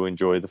going to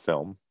enjoy the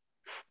film.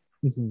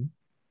 Mhm.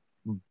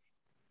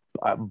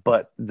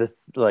 But the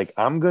like,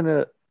 I'm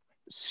gonna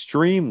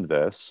stream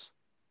this.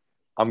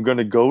 I'm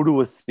gonna go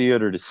to a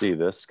theater to see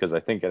this because I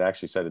think it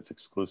actually said it's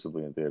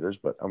exclusively in theaters.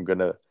 But I'm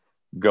gonna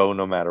go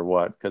no matter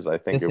what because I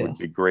think Yes, it would yes.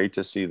 be great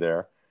to see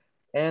there.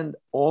 And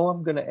all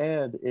I'm gonna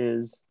add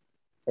is,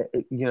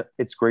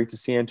 it's great to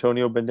see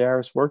Antonio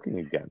Banderas working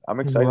again. I'm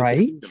excited to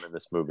see Right? him in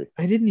this movie.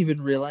 I didn't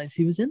even realize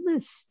he was in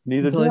this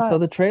Neither until did I I. saw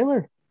the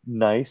trailer.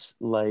 Nice,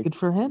 like Good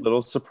for him.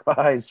 little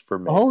surprise for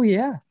me. Oh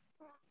yeah.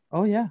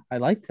 Oh yeah. I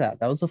liked that.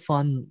 That was a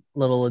fun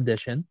little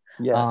addition.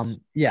 Yes.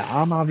 Yeah,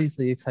 I'm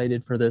obviously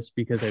excited for this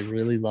because I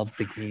really love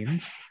the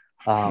games.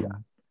 Yeah.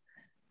 Um,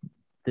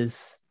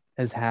 this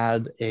has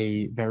had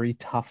a very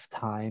tough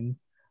time.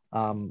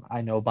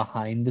 I know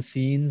behind the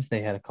scenes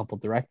they had a couple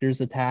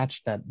directors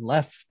attached that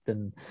left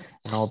and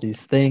all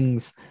these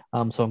things.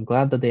 So I'm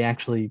glad that they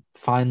actually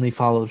finally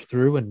followed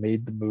through and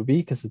made the movie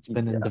because it's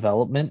been in Yeah.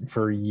 development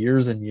for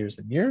years and years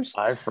and years.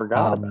 I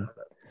forgot Um, about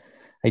it.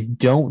 I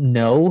don't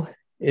know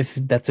if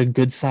that's a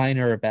good sign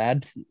or a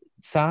bad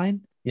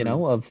sign, Hmm.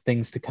 of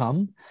things to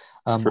come.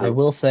 I True.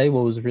 will say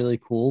what was really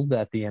cool that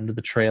at the end of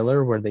the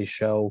trailer where they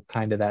show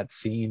kind of that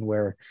scene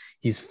where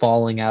he's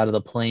falling out of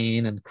the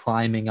plane and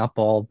climbing up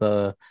all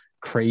the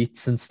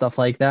crates and stuff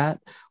like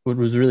that. What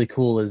was really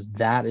cool is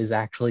that is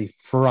actually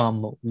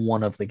from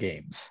one of the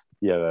games,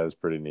 Yeah, that was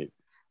pretty neat.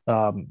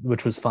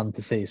 which was fun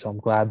to see. So I'm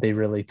glad they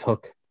really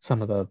took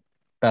some of the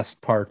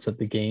best parts of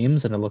the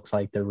games, and it looks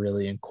like they're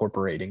really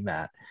incorporating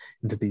that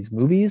into these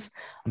movies.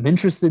 I'm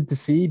interested to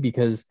see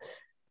because,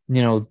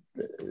 you know,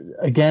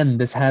 again,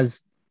 this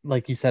has,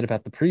 like you said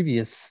about the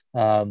previous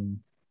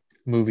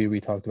movie we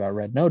talked about,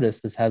 Red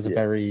Notice, this has a Yeah,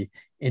 very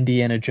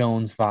Indiana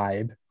Jones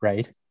vibe,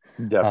 right?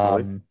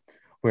 definitely. Um,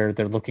 where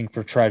they're looking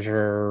for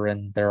treasure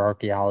and they're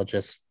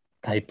archaeologists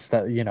types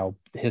that,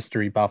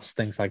 history buffs,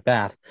 things like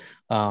that.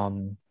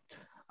 Um,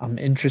 I'm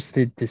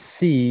interested to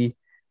see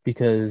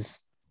because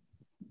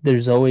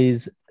there's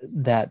always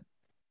that,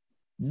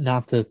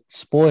 not to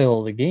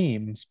spoil the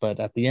games, but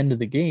at the end of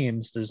the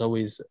games, there's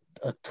always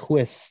a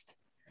twist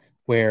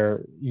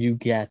where you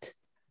get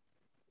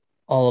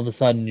all of a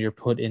sudden you're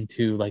put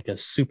into like a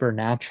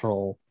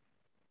supernatural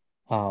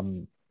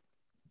um,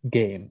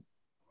 game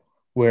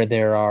where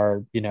there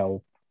are,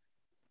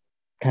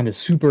 kind of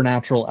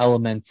supernatural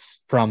elements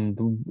from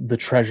the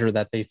treasure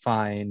that they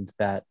find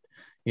that,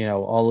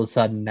 all of a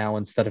sudden now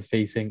instead of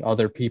facing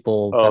other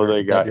people Oh,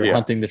 they that got, you're yeah,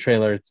 hunting the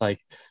trailer, it's like,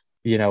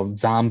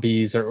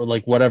 zombies or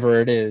like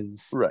whatever it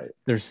is. right.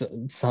 There's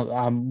some,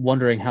 I'm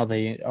wondering how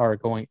they are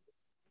going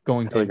How to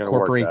are they going to work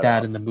incorporate that that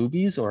out? in the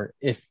movies or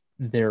if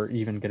they're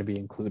even going to be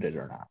included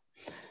or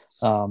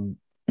not. Um,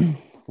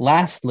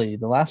 Lastly,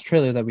 the last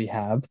trailer that we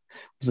have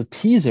was a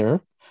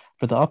teaser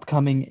for the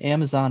upcoming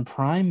Amazon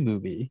Prime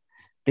movie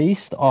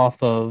based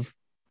off of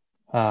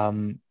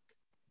um,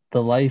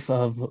 the life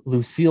of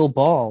Lucille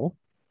Ball,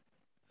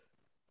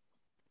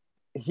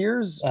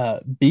 Here's,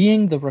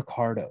 being the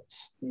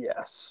Ricardos.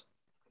 yes,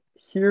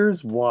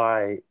 here's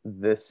why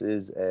this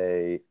is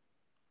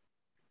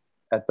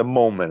at the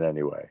moment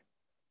anyway,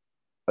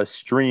 a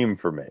stream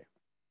for me.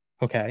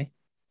 Okay.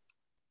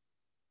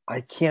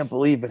 I can't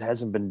believe it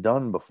hasn't been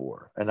done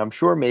before. And I'm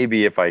sure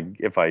maybe if I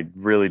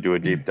really do a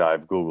deep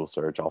dive Google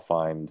search, I'll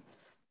find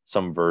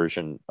some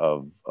version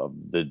of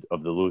the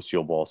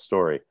Lucille Ball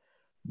story.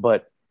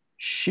 But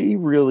she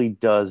really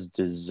does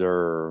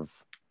deserve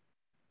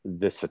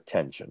this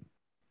attention.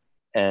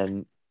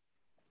 And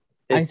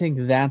I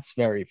think that's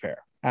very fair.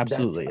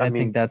 Absolutely. I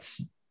think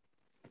that's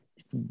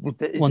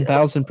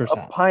 1000%.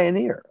 A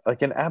pioneer,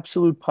 like an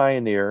absolute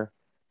pioneer.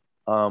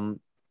 One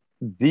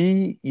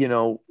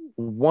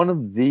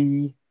of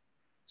the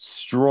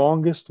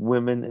strongest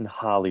women in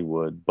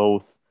Hollywood,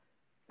 both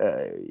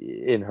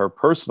in her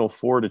personal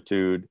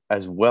fortitude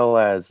as well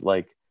as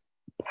like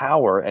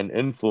power and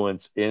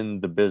influence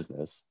in the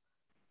business.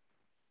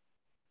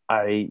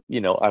 I'm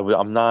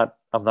not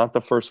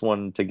the first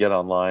one to get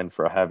online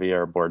for a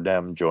Javier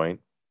Bardem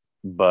joint,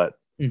 but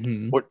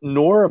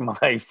nor am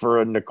I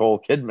for a Nicole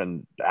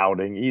Kidman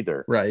outing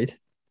either. Right.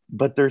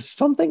 But there's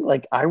something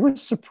like I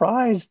was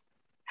surprised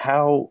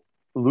how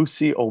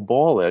Lucy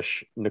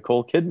O'Ballish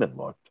Nicole Kidman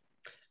looked.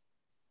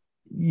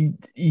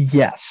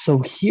 Yes.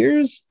 So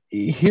here's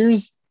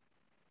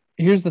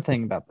the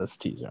thing about this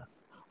teaser.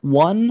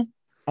 One,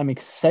 I'm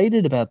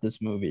excited about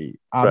this movie,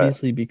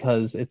 obviously, right,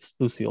 because it's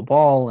Lucille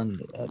Ball,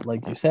 and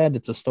like you said,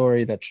 it's a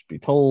story that should be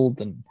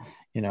told, and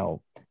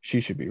she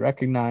should be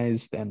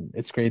recognized, and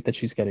it's great that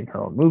she's getting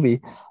her own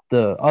movie.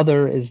 The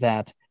other is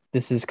that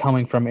this is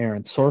coming from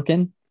Aaron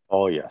Sorkin.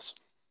 Oh yes.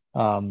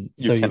 You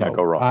cannot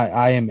go wrong.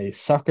 I am a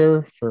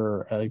sucker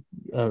for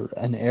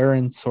an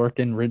Aaron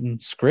Sorkin written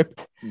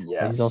script.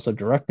 Yes. He's also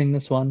directing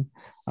this one.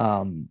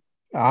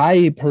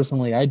 I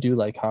personally do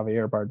like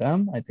Javier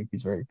Bardem. I think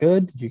he's very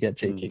good. You get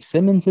J.K.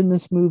 Simmons in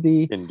this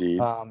movie.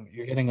 Indeed.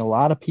 You're getting a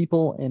lot of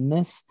people in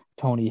this.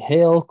 Tony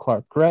Hale,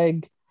 Clark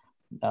Gregg,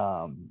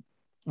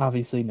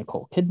 obviously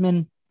Nicole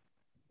Kidman.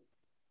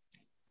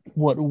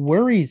 What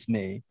worries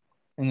me,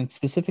 and it's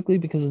specifically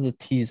because of the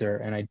teaser,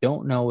 and I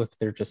don't know if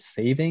they're just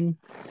saving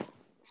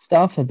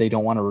stuff and they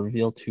don't want to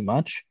reveal too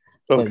much,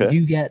 but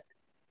you get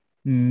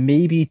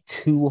maybe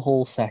 2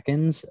 whole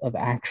seconds of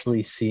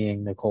actually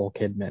seeing Nicole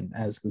Kidman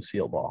as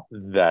Lucille Ball.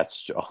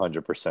 That's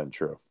 100%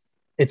 true.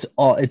 It's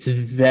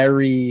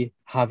very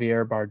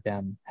Javier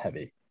Bardem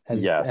heavy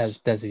as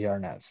Desi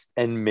Arnaz.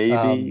 And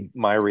maybe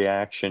my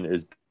reaction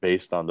is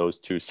based on those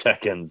 2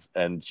 seconds,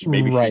 and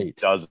maybe she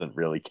doesn't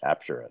really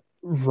capture it.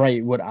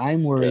 Right. What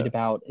I'm worried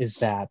about is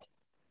that,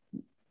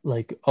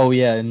 like, oh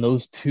yeah, in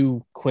those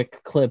 2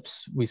 quick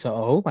clips we saw,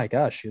 oh my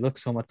gosh, she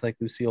looks so much like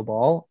Lucille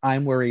Ball.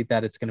 I'm worried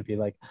that it's going to be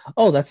like,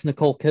 oh, that's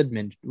Nicole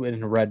Kidman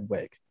in a red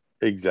wig.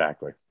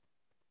 Exactly.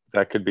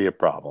 That could be a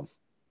problem.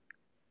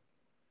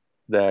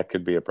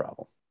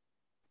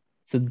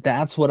 So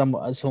that's what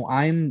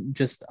I'm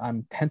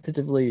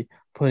tentatively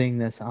putting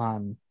this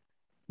on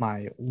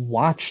my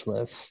watch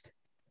list,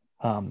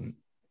 for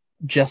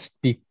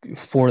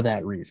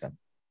that reason,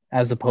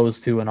 as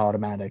opposed to an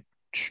automatic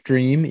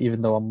stream,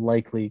 even though I'm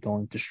likely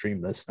going to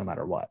stream this no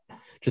matter what,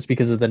 just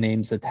because of the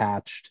names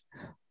attached.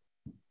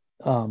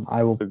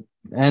 I will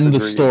end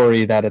the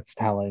story that it's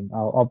telling.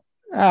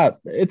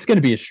 It's going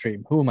to be a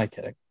stream. Who am I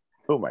kidding?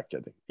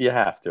 You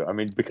have to. I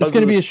mean, because it's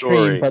going to be a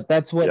stream, but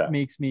that's what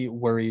makes me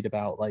worried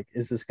about, like,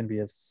 is this going to be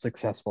as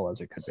successful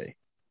as it could be?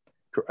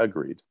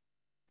 Agreed.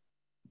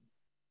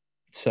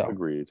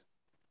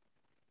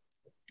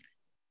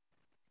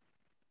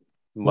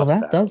 Well,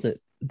 that does it.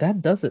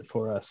 That does it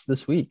for us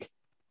this week.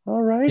 All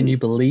right. Can you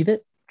believe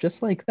it?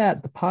 Just like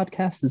that, the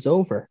podcast is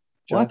over.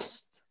 Like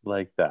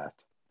that.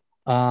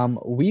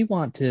 We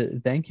want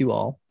to thank you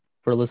all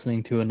for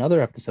listening to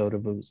another episode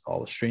of It Was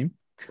All a Stream.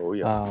 Oh,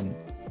 yes.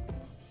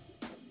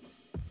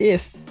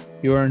 If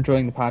you are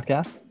enjoying the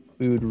podcast,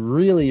 we would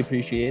really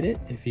appreciate it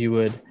if you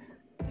would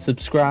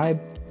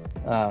subscribe,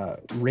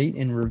 rate,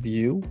 and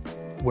review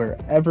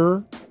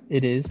wherever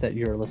it is that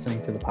you're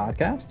listening to the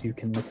podcast. You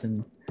can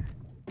listen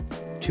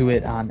to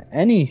it on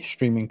any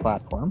streaming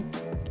platform,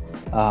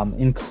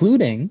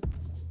 including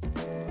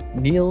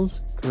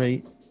Neil's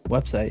great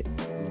website.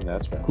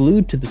 That's right.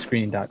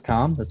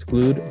 gluedtothescreen.com. That's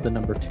glued, the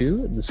number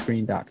 2,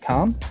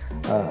 thescreen.com.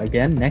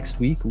 Again, next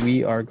week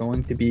we are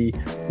going to be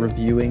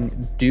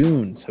reviewing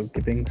Dune, so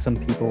giving some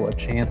people a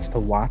chance to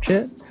watch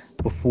it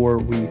before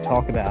we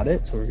talk about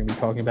it. So we're going to be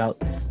talking about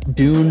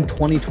Dune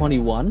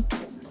 2021.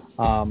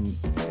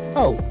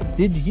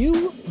 Did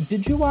you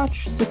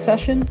watch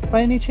Succession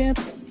by any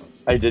chance?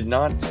 I did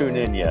not tune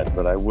in yet,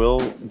 but I will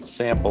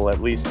sample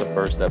at least the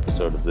first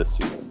episode of this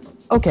season.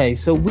 Okay,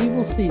 so we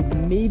will see.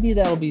 Maybe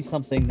that'll be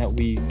something that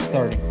we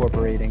start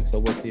incorporating, so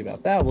we'll see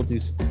about that. We'll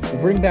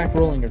bring back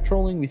Rolling or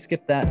Trolling. We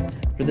skipped that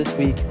for this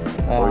week.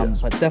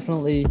 But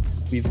definitely,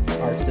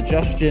 our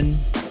suggestion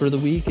for the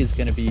week is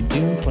going to be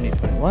Dune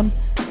 2021.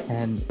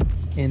 And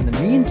in the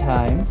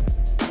meantime,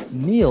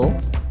 Neil,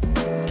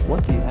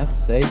 what do you have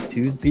to say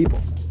to the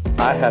people?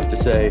 I have to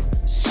say,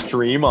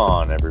 stream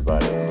on,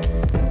 everybody.